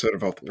another episode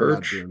of Off the We're not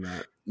Perch. doing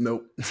that.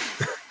 Nope.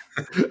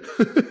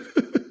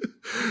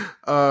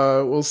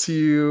 We'll see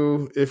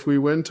you if we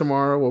win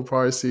tomorrow. We'll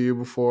probably see you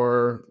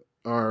before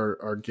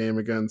our game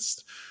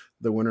against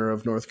the winner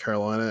of North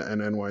Carolina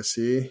and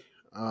NYC.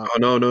 Oh,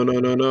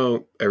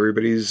 no.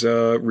 Everybody's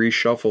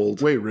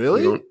reshuffled. Wait,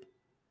 really?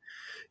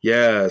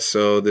 Yeah,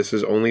 so this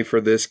is only for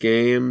this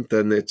game.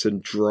 Then it's a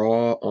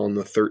draw on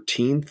the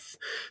 13th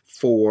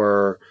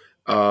for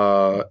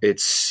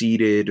it's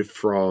seeded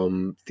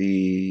from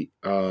the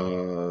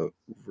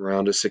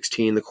round of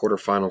 16, the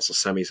quarterfinals, the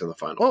semis, and the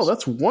finals. Oh,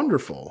 that's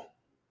wonderful.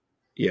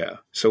 Yeah,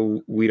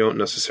 so we don't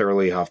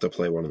necessarily have to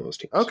play one of those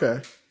teams. Okay.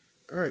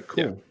 All right,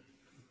 cool.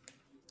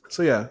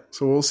 Yeah.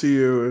 So we'll see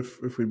you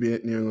if we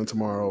beat New England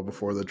tomorrow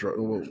before the draw.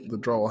 The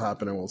draw will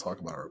happen, and we'll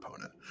talk about our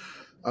opponent.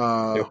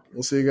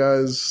 We'll see you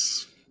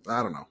guys.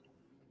 I don't know.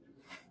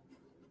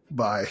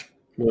 Bye.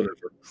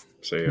 Whatever.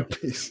 See ya.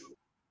 Peace.